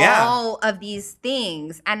hitting Yeah. all of these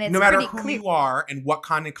things. And it's no matter pretty who clear. you are and what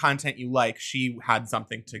kind of content you like, she had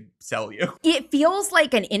something to sell you. It feels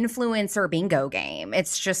like an influencer bingo game.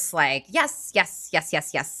 It's just like, yes, yes, yes,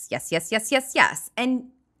 yes, yes, yes, yes, yes, yes, yes. And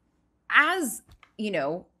as, you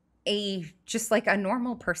know, just like a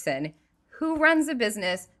normal person who runs a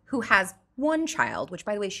business, who has one child, which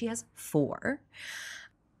by the way, she has 4.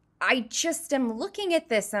 I just am looking at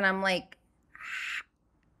this and I'm like,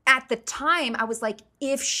 at the time, I was like,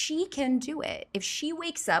 if she can do it, if she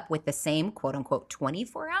wakes up with the same quote unquote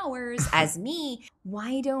 24 hours as me,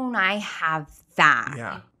 why don't I have that?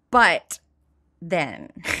 Yeah. But then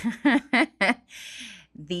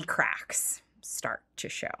the cracks start to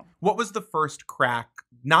show. What was the first crack?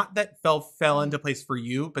 Not that fell into place for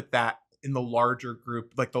you, but that in the larger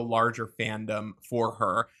group, like the larger fandom for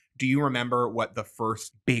her. Do you remember what the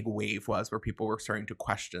first big wave was where people were starting to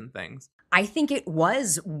question things? I think it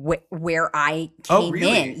was where I came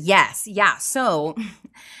in. Yes. Yeah. So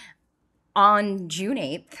on June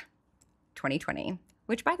 8th, 2020,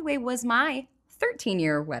 which by the way was my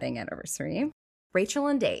 13-year wedding anniversary, Rachel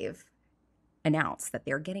and Dave announced that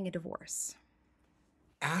they're getting a divorce.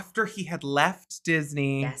 After he had left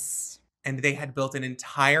Disney. Yes. And they had built an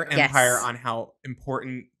entire empire on how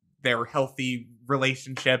important their healthy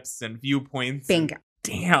relationships and viewpoints. Bingo.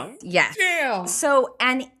 Damn. Yes. Damn. So,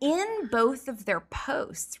 and in both of their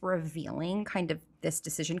posts revealing kind of this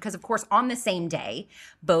decision, because of course on the same day,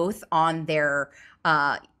 both on both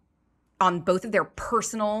of their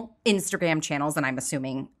personal Instagram channels, and I'm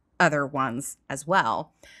assuming other ones as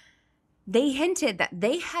well, they hinted that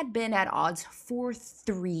they had been at odds for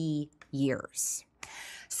 3 years.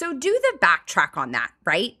 So do the backtrack on that,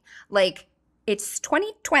 right? Like it's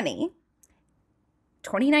 2020,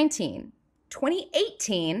 2019,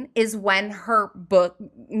 2018 is when her book,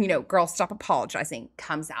 Girl Stop Apologizing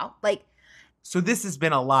comes out. Like, so this has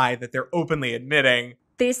been a lie that they're openly admitting.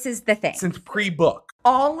 This is the thing. Since pre-book.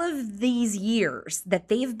 All of these years that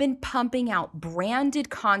they've been pumping out branded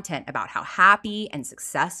content about how happy and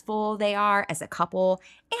successful they are as a couple.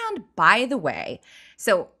 And by the way,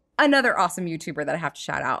 so another awesome YouTuber that I have to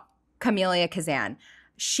shout out, Camellia Kazan,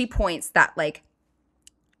 she points that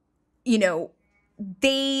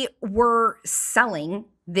they were selling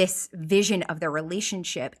this vision of their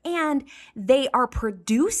relationship and they are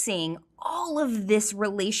producing all of this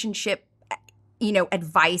relationship,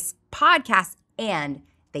 advice podcasts, and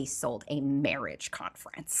they sold a marriage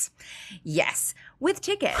conference. Yes, with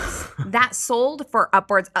tickets that sold for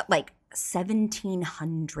upwards of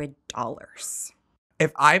 $1,700.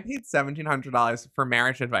 If I paid $1,700 for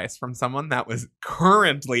marriage advice from someone that was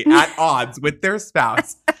currently at odds with their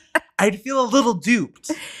spouse, I'd feel a little duped.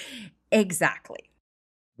 Exactly.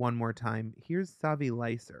 One more time, here's Savi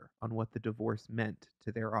Leiser on what the divorce meant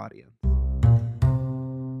to their audience.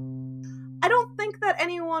 I don't think that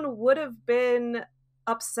anyone would have been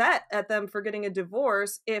upset at them for getting a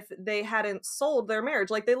divorce if they hadn't sold their marriage.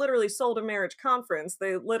 Like, they literally sold a marriage conference.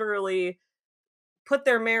 They literally put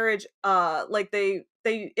their marriage,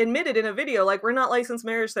 they admitted in a video, like, we're not licensed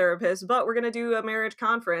marriage therapists, but we're going to do a marriage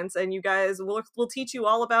conference and you guys will teach you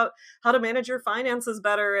all about how to manage your finances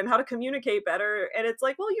better and how to communicate better. And it's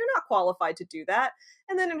like, well, you're not qualified to do that.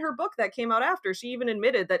 And then in her book that came out after, she even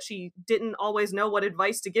admitted that she didn't always know what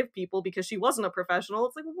advice to give people because she wasn't a professional.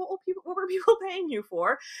 It's like, well, what were people paying you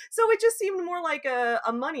for? So it just seemed more like a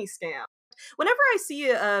money scam. Whenever I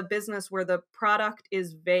see a business where the product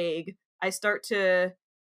is vague, I start to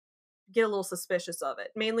get a little suspicious of it,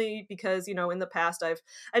 mainly because, in the past I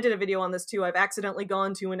did a video on this too. I've accidentally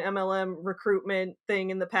gone to an MLM recruitment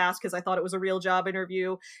thing in the past because I thought it was a real job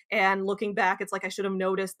interview, and looking back, it's like I should have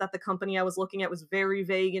noticed that the company I was looking at was very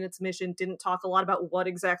vague in its mission, didn't talk a lot about what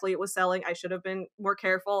exactly it was selling. I should have been more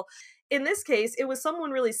careful. In this case, it was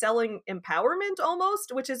someone really selling empowerment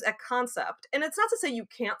almost, which is a concept. And it's not to say you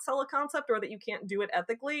can't sell a concept or that you can't do it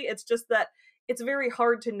ethically. It's just that it's very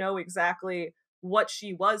hard to know exactly what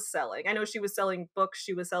she was selling. I know she was selling books,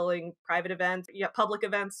 she was selling private events, public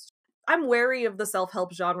events. I'm wary of the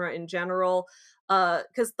self-help genre in general,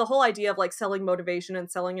 because the whole idea of selling motivation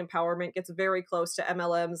and selling empowerment gets very close to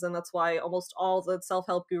MLMs, and that's why almost all the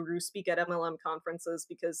self-help gurus speak at MLM conferences,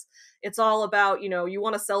 because it's all about, you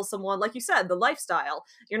want to sell someone, like you said, the lifestyle.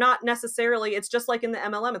 You're not necessarily, it's just like in the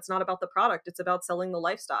MLM, it's not about the product, it's about selling the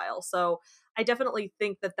lifestyle. So I definitely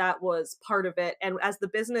think that was part of it. And as the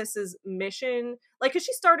business's mission, because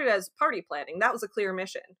she started as party planning, that was a clear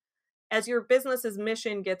mission. As your business's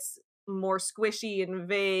mission gets more squishy and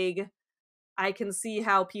vague, I can see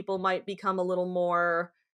how people might become a little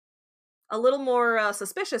more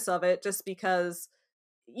suspicious of it, just because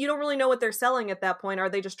you don't really know what they're selling at that point. Are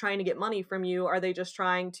they just trying to get money from you? Are they just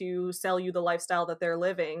trying to sell you the lifestyle that they're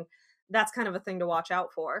living? That's kind of a thing to watch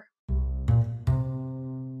out for.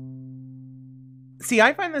 See,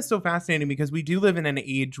 I find this so fascinating because we do live in an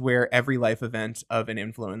age where every life event of an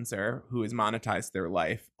influencer who has monetized their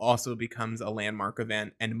life also becomes a landmark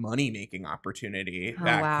event and money-making opportunity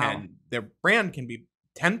their brand can be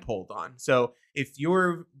tenfold on. So if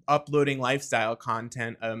you're uploading lifestyle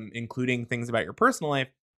content, including things about your personal life,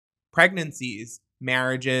 pregnancies,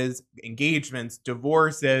 marriages, engagements,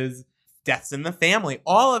 divorces, deaths in the family,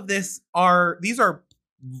 all of these are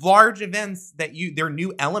large events that they're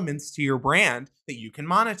new elements to your brand that you can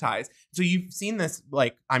monetize. So you've seen this,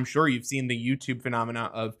 like, I'm sure you've seen the YouTube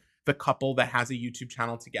phenomena of the couple that has a YouTube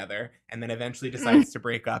channel together and then eventually decides to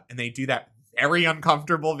break up, and they do that very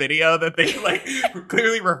uncomfortable video that they like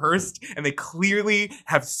clearly rehearsed, and they clearly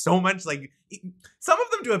have so much, like, some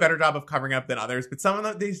of them do a better job of covering up than others, but some of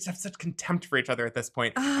them, they just have such contempt for each other at this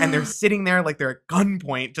point. And they're sitting there like they're at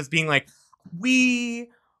gunpoint just being like,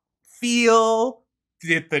 we feel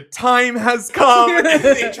that the time has come. And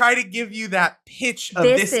they try to give you that pitch of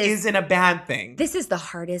this isn't a bad thing. This is the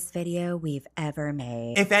hardest video we've ever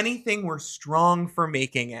made. If anything, we're strong for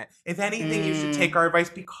making it. If anything, you should take our advice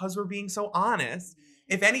because we're being so honest.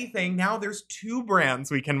 If anything, now there's 2 brands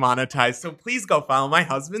we can monetize. So please go follow my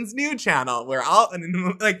husband's new channel where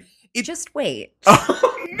just wait.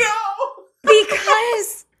 Oh no!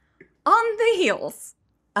 Because on the heels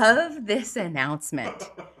of this announcement,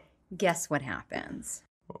 guess what happens?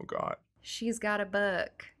 Oh, God. She's got a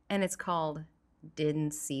book, and it's called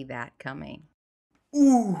Didn't See That Coming.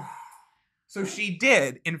 Ooh. So she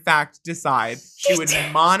did, in fact, decide she would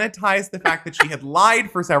monetize the fact that she had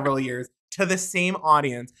lied for several years to the same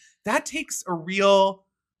audience. That takes a real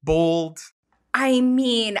bold... I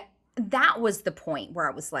mean, that was the point where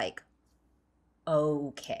I was like,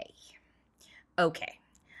 okay,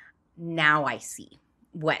 now I see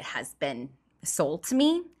what has been sold to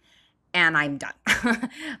me. And I'm done.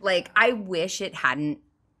 Like, I wish it hadn't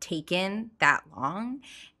taken that long.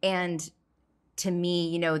 And to me,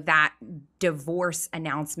 you know, that divorce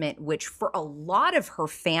announcement, which for a lot of her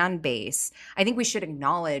fan base, I think we should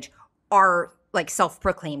acknowledge, are like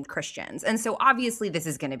self-proclaimed Christians. And so obviously this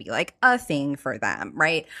is going to be like a thing for them,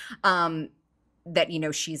 right? That, you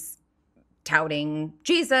know, she's touting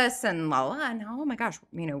Jesus and la la, and oh my gosh,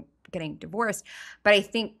 you know, getting divorced. But I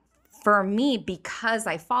think for me, because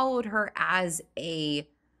I followed her as a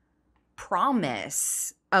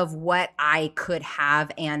promise of what I could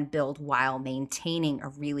have and build while maintaining a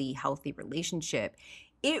really healthy relationship,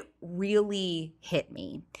 it really hit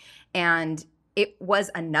me. And it was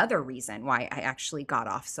another reason why I actually got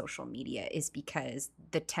off social media, is because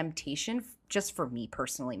the temptation, just for me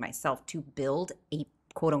personally, myself, to build a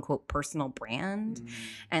quote unquote personal brand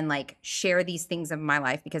and like share these things of my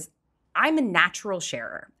life, because I'm a natural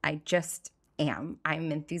sharer. I just am.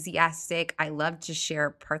 I'm enthusiastic. I love to share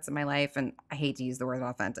parts of my life, and I hate to use the word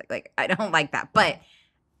authentic. Like, I don't like that, but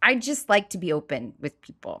I just like to be open with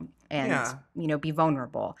people and, you know, be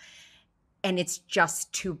vulnerable. And it's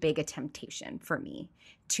just too big a temptation for me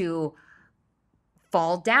to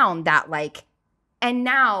fall down that, like, and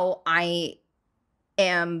now I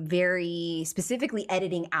am very specifically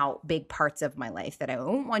editing out big parts of my life that I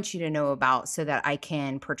don't want you to know about so that I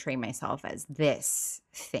can portray myself as this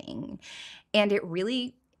thing. And it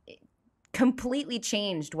really completely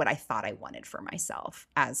changed what I thought I wanted for myself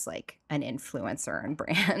as like an influencer and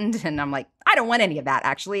brand. And I'm like, I don't want any of that,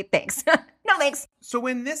 actually. Thanks. No, thanks. So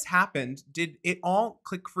when this happened, did it all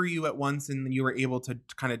click for you at once and you were able to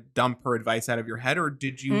kind of dump her advice out of your head? Or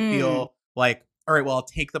did you feel like, all right, well, I'll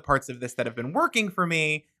take the parts of this that have been working for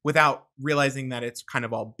me without realizing that it's kind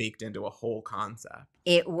of all baked into a whole concept?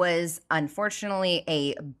 It was unfortunately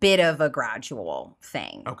a bit of a gradual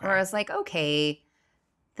thing. Okay. Where I was like, okay,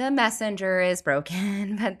 the messenger is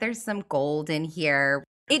broken, but there's some gold in here.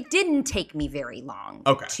 It didn't take me very long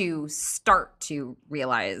to start to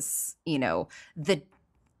realize, you know,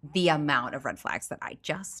 the amount of red flags that I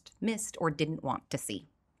just missed or didn't want to see,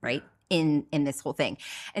 right? In this whole thing.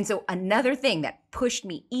 And so another thing that pushed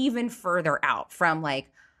me even further out from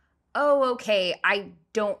like, oh, okay, I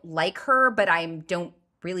don't like her, but I don't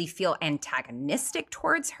really feel antagonistic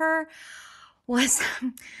towards her, was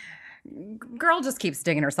girl just keeps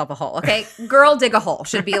digging herself a hole, okay? Girl, dig a hole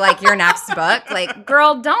should be like your next book. Like,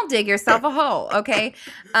 girl, don't dig yourself a hole, okay?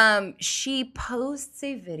 She posts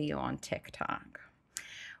a video on TikTok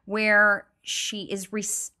where she is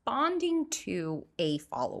responding to a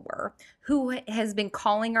follower who has been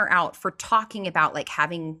calling her out for talking about like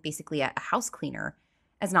having basically a house cleaner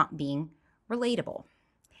as not being relatable.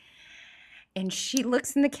 And she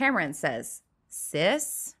looks in the camera and says,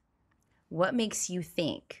 sis, what makes you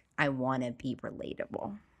think I want to be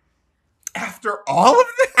relatable? After all of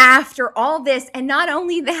this? After all this. And not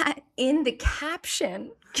only that, in the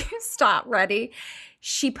caption, stop, ready?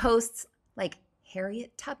 She posts like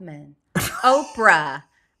Harriet Tubman, Oprah,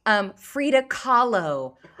 Frida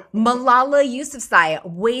Kahlo, Malala Yousafzai,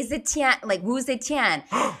 Wu Zetian,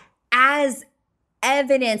 as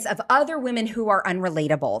evidence of other women who are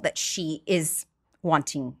unrelatable that she is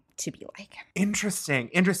wanting to be like. Interesting.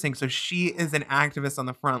 So she is an activist on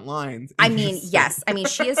the front lines. I mean, yes. I mean,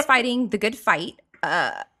 she is fighting the good fight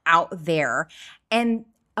out there. And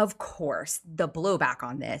of course, the blowback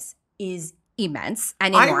on this is immense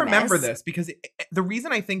and enormous. I remember this because the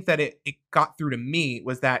reason I think that it got through to me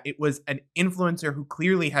was that it was an influencer who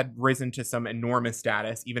clearly had risen to some enormous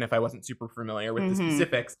status, even if I wasn't super familiar with the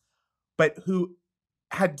specifics, but who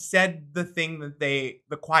had said the thing that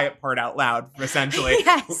the quiet part out loud, essentially,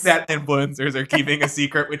 yes. that influencers are keeping a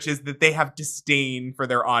secret, which is that they have disdain for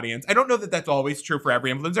their audience. I don't know that that's always true for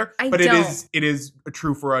every influencer, but it is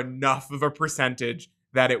true for enough of a percentage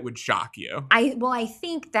that it would shock you. I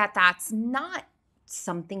think that that's not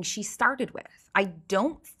something she started with. I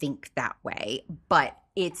don't think that way, but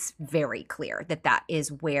it's very clear that that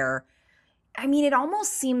is where, I mean, it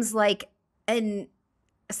almost seems like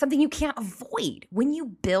something you can't avoid. When you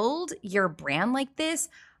build your brand like this,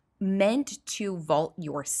 meant to vault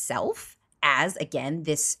yourself as, again,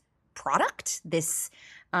 this product, this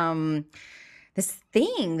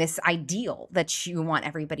thing, this ideal that you want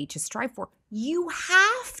everybody to strive for, you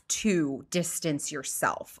have to distance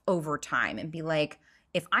yourself over time and be like,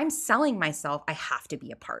 if I'm selling myself, I have to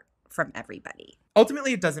be apart from everybody.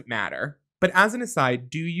 Ultimately, it doesn't matter. But as an aside,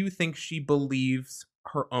 do you think she believes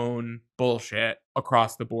her own bullshit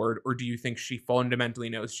across the board, or do you think she fundamentally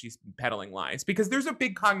knows she's peddling lies? Because there's a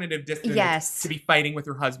big cognitive dissonance to be fighting with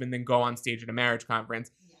her husband than go on stage at a marriage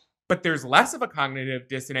conference. But there's less of a cognitive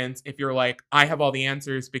dissonance if you're like, I have all the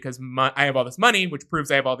answers because I have all this money, which proves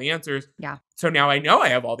I have all the answers. Yeah. So now I know I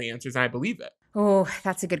have all the answers and I believe it. Oh,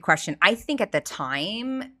 that's a good question. I think at the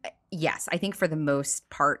time, yes, I think for the most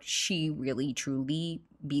part, she really, truly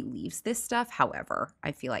believes this stuff. However,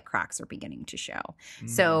 I feel like cracks are beginning to show.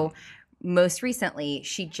 So most recently,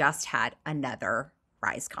 she just had another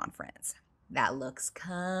Rise conference that looks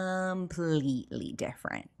completely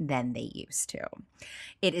different than they used to.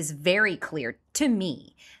 It is very clear to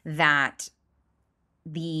me that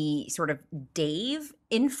the sort of Dave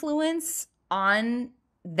influence on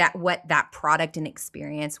what that product and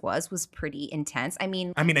experience was pretty intense. I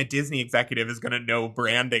mean, a Disney executive is going to know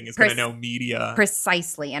branding, is going to know media.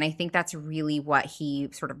 Precisely. And I think that's really what he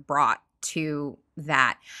sort of brought to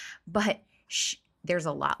that. But there's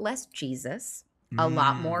a lot less Jesus, a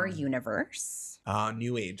lot more universe.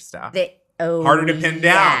 New age stuff. Harder to pin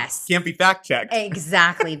down. Can't be fact checked.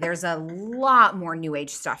 Exactly. There's a lot more new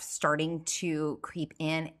age stuff starting to creep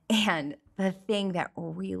in. And the thing that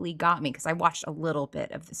really got me, because I watched a little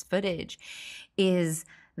bit of this footage, is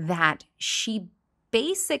that she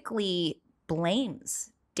basically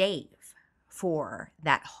blames Dave for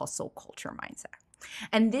that hustle culture mindset.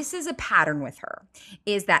 And this is a pattern with her,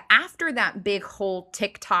 is that after that big whole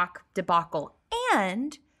TikTok debacle,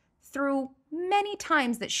 and through many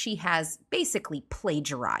times that she has basically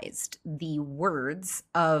plagiarized the words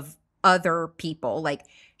of other people, like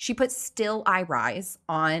she put "still I rise"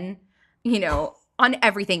 on, on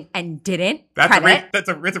everything and didn't credit. That's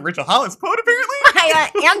a Rachel Hollis quote, apparently.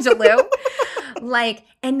 Angelou.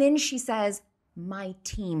 And then she says, my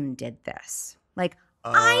team did this.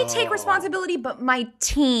 I take responsibility, but my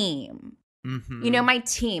team, my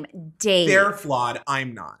team, Dave. They're flawed.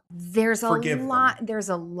 I'm not. There's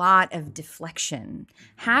a lot of deflection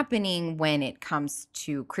happening when it comes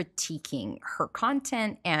to critiquing her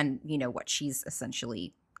content and, what she's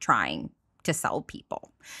essentially trying to sell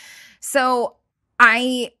people. So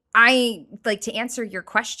I like to answer your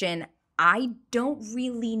question. I don't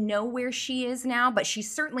really know where she is now, but she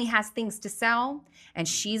certainly has things to sell, and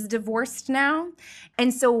she's divorced now.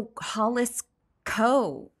 And so Hollis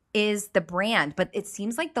Co. is the brand, but it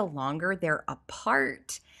seems like the longer they're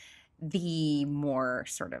apart, the more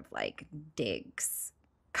sort of digs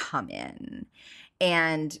come in.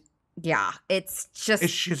 And yeah, it's just...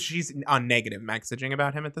 She's on negative messaging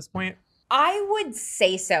about him at this point? I would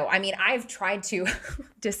say so. I mean, I've tried to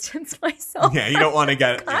distance myself. Yeah, you don't want to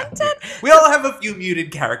get content. Yeah. We all have a few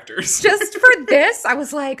muted characters. Just for this, I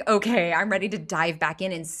was like, okay, I'm ready to dive back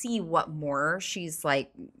in and see what more she's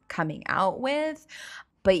coming out with.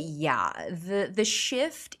 But yeah, the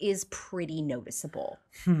shift is pretty noticeable.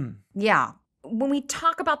 Yeah. When we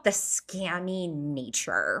talk about the scammy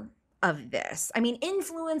nature of this. I mean,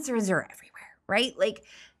 influencers are everywhere, right? Like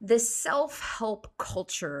the self-help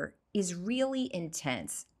culture is really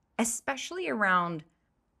intense, especially around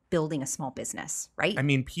building a small business, right? I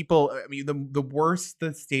mean, the worse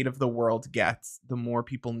the state of the world gets, the more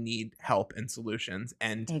people need help and solutions.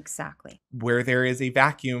 And exactly. Where there is a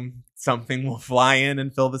vacuum, something will fly in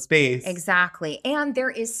and fill the space. Exactly. And there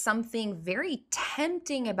is something very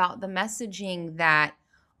tempting about the messaging that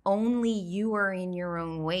only you are in your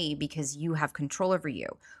own way because you have control over you.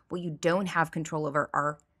 What you don't have control over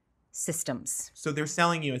are systems. So they're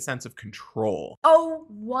selling you a sense of control. Oh,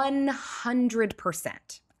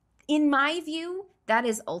 100%. In my view, that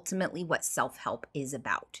is ultimately what self-help is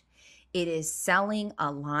about. It is selling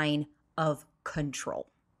a line of control.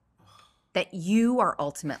 That you are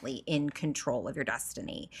ultimately in control of your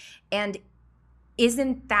destiny. And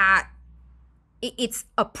isn't that, it's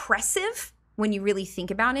oppressive when you really think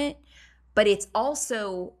about it, but it's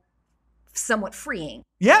also somewhat freeing.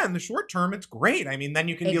 Yeah, in the short term, it's great. I mean, then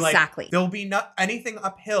you can be like, Exactly. there'll be anything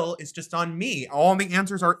uphill is just on me. All the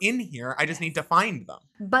answers are in here. I just need to find them.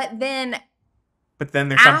 But then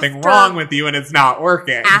there's something wrong with you and it's not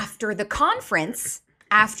working. After the conference,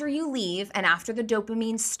 after you leave and after the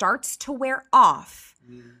dopamine starts to wear off,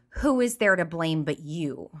 who is there to blame but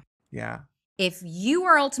you? Yeah. If you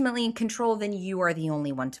are ultimately in control, then you are the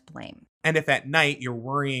only one to blame. And if at night you're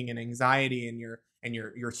worrying and anxiety and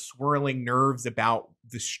you're swirling nerves about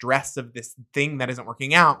the stress of this thing that isn't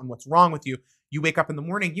working out and what's wrong with you, you wake up in the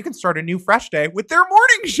morning, you can start a new fresh day with their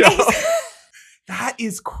morning show. That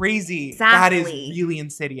is crazy. Exactly. That is really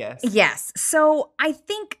insidious. Yes. So I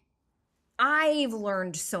think I've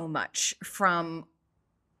learned so much from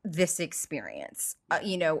this experience,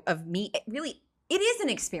 of me. It is an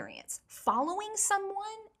experience. Following someone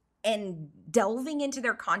and delving into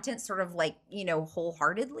their content sort of like,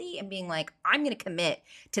 wholeheartedly and being like, I'm going to commit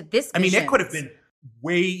to this vision. I mean, it could have been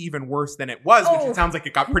way even worse than it was, which it sounds like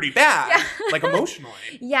it got pretty bad, like emotionally.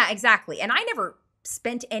 Yeah, exactly. And I never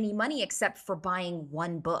spent any money except for buying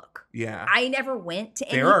one book. Yeah. I never went to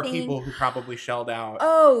anything. There are people who probably shelled out.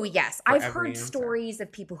 Oh, yes. I've heard answer. stories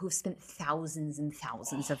of people who've spent thousands and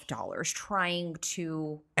thousands of dollars trying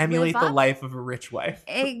to emulate the life of a rich wife.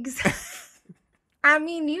 Exactly. I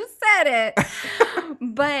mean, you said it.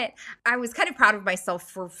 But I was kind of proud of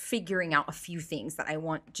myself for figuring out a few things that I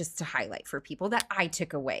want just to highlight for people that I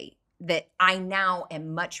took away that I now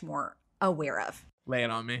am much more aware of. Lay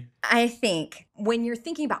it on me. I think when you're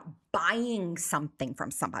thinking about buying something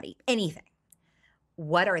from somebody, anything,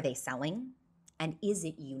 what are they selling? And is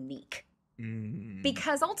it unique?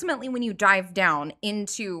 Because ultimately, when you dive down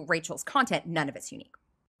into Rachel's content, none of it's unique.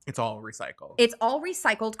 It's all recycled. It's all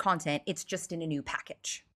recycled content. It's just in a new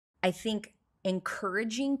package. I think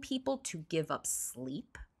encouraging people to give up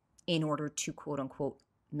sleep in order to, quote unquote,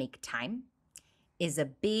 make time is a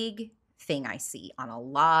big thing I see on a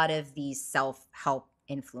lot of these self-help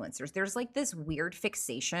influencers. There's like this weird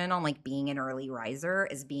fixation on like being an early riser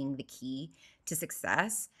as being the key to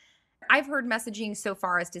success. I've heard messaging so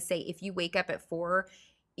far as to say if you wake up at 4,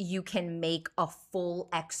 you can make a full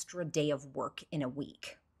extra day of work in a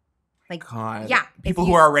week. Like, God. Yeah. People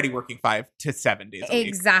who are already working 5 to 7 days a week.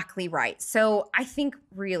 Exactly right. So I think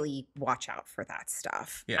really watch out for that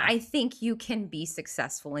stuff. Yeah. I think you can be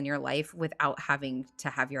successful in your life without having to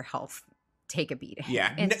have your health take a beating.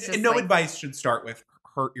 Yeah. No advice should start with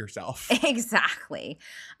hurt yourself. Exactly.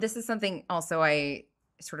 This is something also I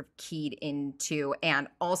sort of keyed into. And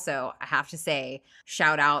also, I have to say,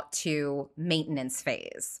 shout out to Maintenance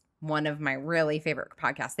Phase. One of my really favorite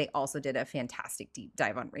podcasts. They also did a fantastic deep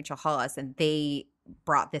dive on Rachel Hollis, and they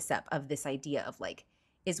brought this up of this idea of like,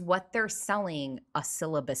 is what they're selling a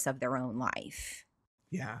syllabus of their own life?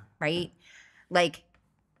 Yeah. Right? Like,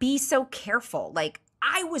 be so careful. Like,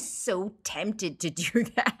 I was so tempted to do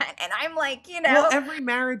that. And I'm like, Well,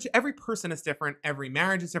 every person is different. Every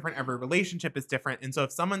marriage is different. Every relationship is different. And so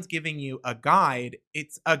if someone's giving you a guide,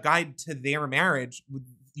 it's a guide to their marriage.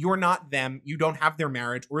 You're not them. You don't have their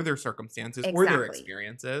marriage or their circumstances or their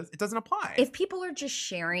experiences. It doesn't apply. If people are just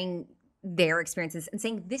sharing their experiences and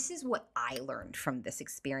saying, this is what I learned from this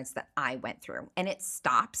experience that I went through, and it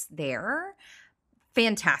stops there,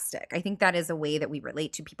 fantastic. I think that is a way that we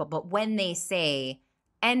relate to people. But when they say,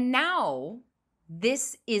 and now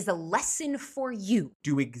this is a lesson for you.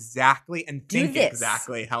 Do exactly and think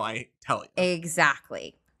exactly how I tell you.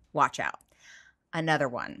 Exactly. Watch out. Another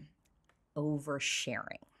one.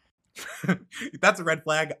 Oversharing. That's a red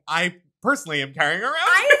flag I personally am carrying around.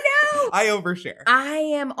 I know. I overshare. I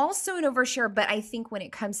am also an overshare, but I think when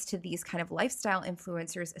it comes to these kind of lifestyle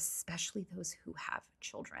influencers, especially those who have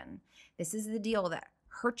children, this is the deal that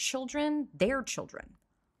her children, their children,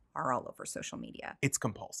 are all over social media. It's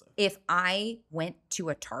compulsive. If I went to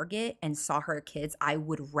a Target and saw her kids, I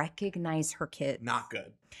would recognize her kids. Not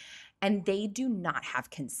good. And they do not have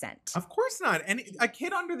consent. Of course not. And a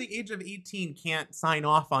kid under the age of 18 can't sign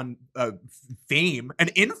off on fame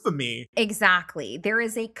and infamy. Exactly. There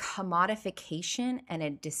is a commodification and a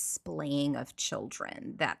displaying of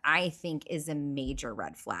children that I think is a major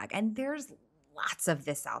red flag. And there's lots of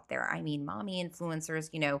this out there. I mean, mommy influencers,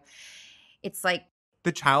 you know, it's like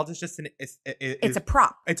the child is just it's a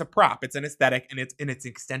prop. It's a prop. It's an aesthetic, and it's an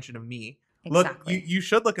extension of me. Exactly. Look, you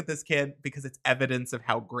should look at this kid because it's evidence of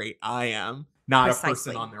how great I am, not a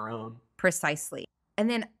person on their own. Precisely. And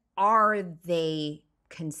then are they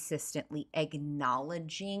consistently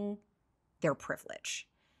acknowledging their privilege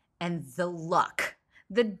and the luck,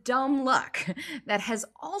 the dumb luck that has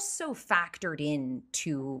also factored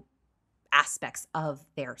into aspects of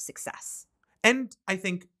their success? And I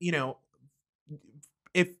think, you know,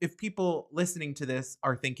 if people listening to this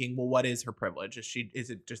are thinking, well, what is her privilege? Is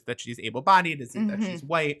it just that she's able-bodied? Is it that she's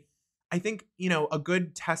white? I think, you know, a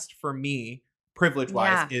good test for me,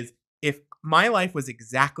 privilege-wise, is if my life was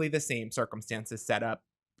exactly the same, circumstances, setup,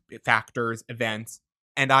 factors, events,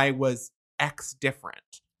 and I was X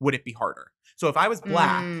different, would it be harder? So if I was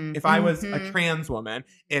Black, if I was a trans woman,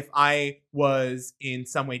 if I was in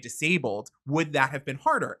some way disabled, would that have been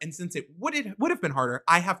harder? And since it would have been harder,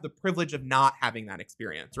 I have the privilege of not having that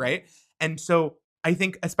experience, right? And so I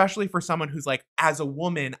think, especially for someone who's like, as a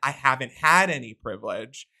woman, I haven't had any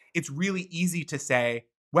privilege, it's really easy to say,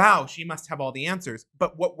 wow, she must have all the answers.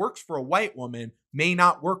 But what works for a white woman may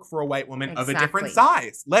not work for a white woman of a different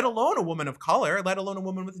size, let alone a woman of color, let alone a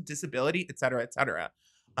woman with a disability, et cetera, et cetera.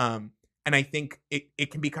 And I think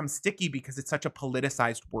it can become sticky because it's such a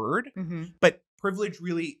politicized word. But privilege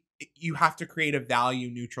really, you have to create a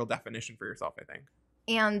value neutral definition for yourself, I think.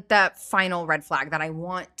 And that final red flag that I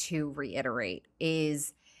want to reiterate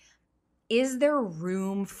is there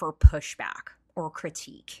room for pushback or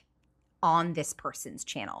critique on this person's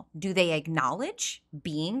channel? Do they acknowledge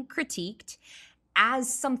being critiqued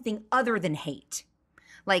as something other than hate?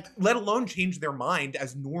 Like, let alone change their mind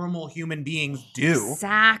as normal human beings do.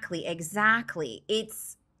 Exactly.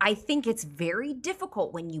 I think it's very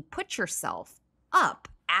difficult when you put yourself up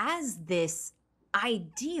as this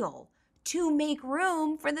ideal to make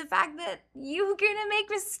room for the fact that you're gonna make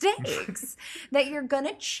mistakes, that you're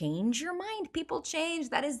gonna change your mind. People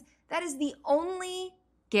change. That is the only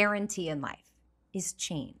guarantee in life, is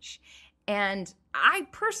change. And I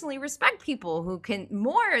personally respect people who can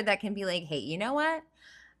be like, hey, you know what?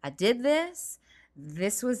 I did this.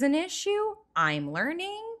 This was an issue. I'm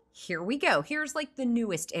learning. Here we go. Here's like the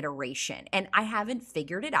newest iteration. And I haven't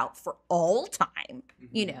figured it out for all time.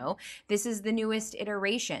 You know, this is the newest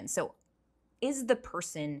iteration. So is the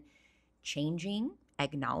person changing,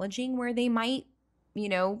 acknowledging where they might, you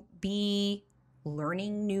know, be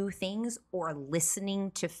learning new things or listening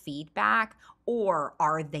to feedback? Or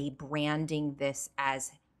are they branding this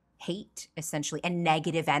as hate, essentially, and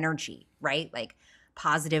negative energy, right? Like,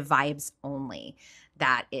 positive vibes only?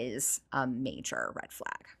 That is a major red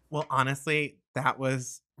flag. Well, honestly, that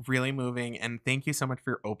was really moving. And thank you so much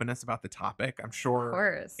for your openness about the topic. I'm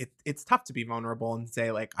sure it's tough to be vulnerable and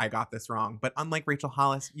say, like, I got this wrong. But unlike Rachel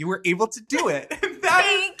Hollis, you were able to do it.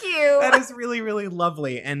 Thank you. That is really, really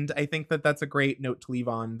lovely. And I think that that's a great note to leave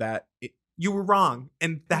on, that you were wrong.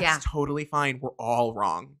 And that's totally fine. We're all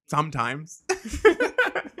wrong sometimes.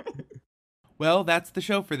 Well, that's the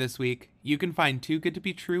show for this week. You can find Too Good to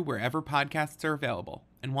Be True wherever podcasts are available.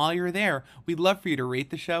 And while you're there, we'd love for you to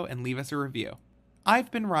rate the show and leave us a review.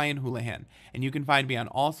 I've been Ryan Houlihan, and you can find me on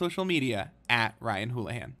all social media at Ryan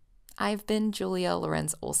Houlihan. I've been Julia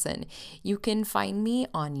Lorenz Olson. You can find me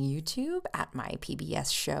on YouTube at my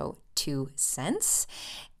PBS show 2 Cents.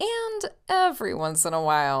 And every once in a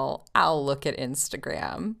while, I'll look at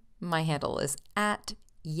Instagram. My handle is at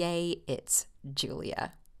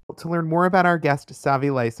YayIt'sJulia. To learn more about our guest,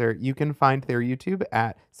 Savi Leiser, you can find their YouTube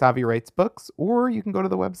at Savi Writes Books, or you can go to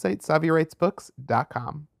the website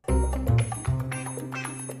savivritesbooks.com.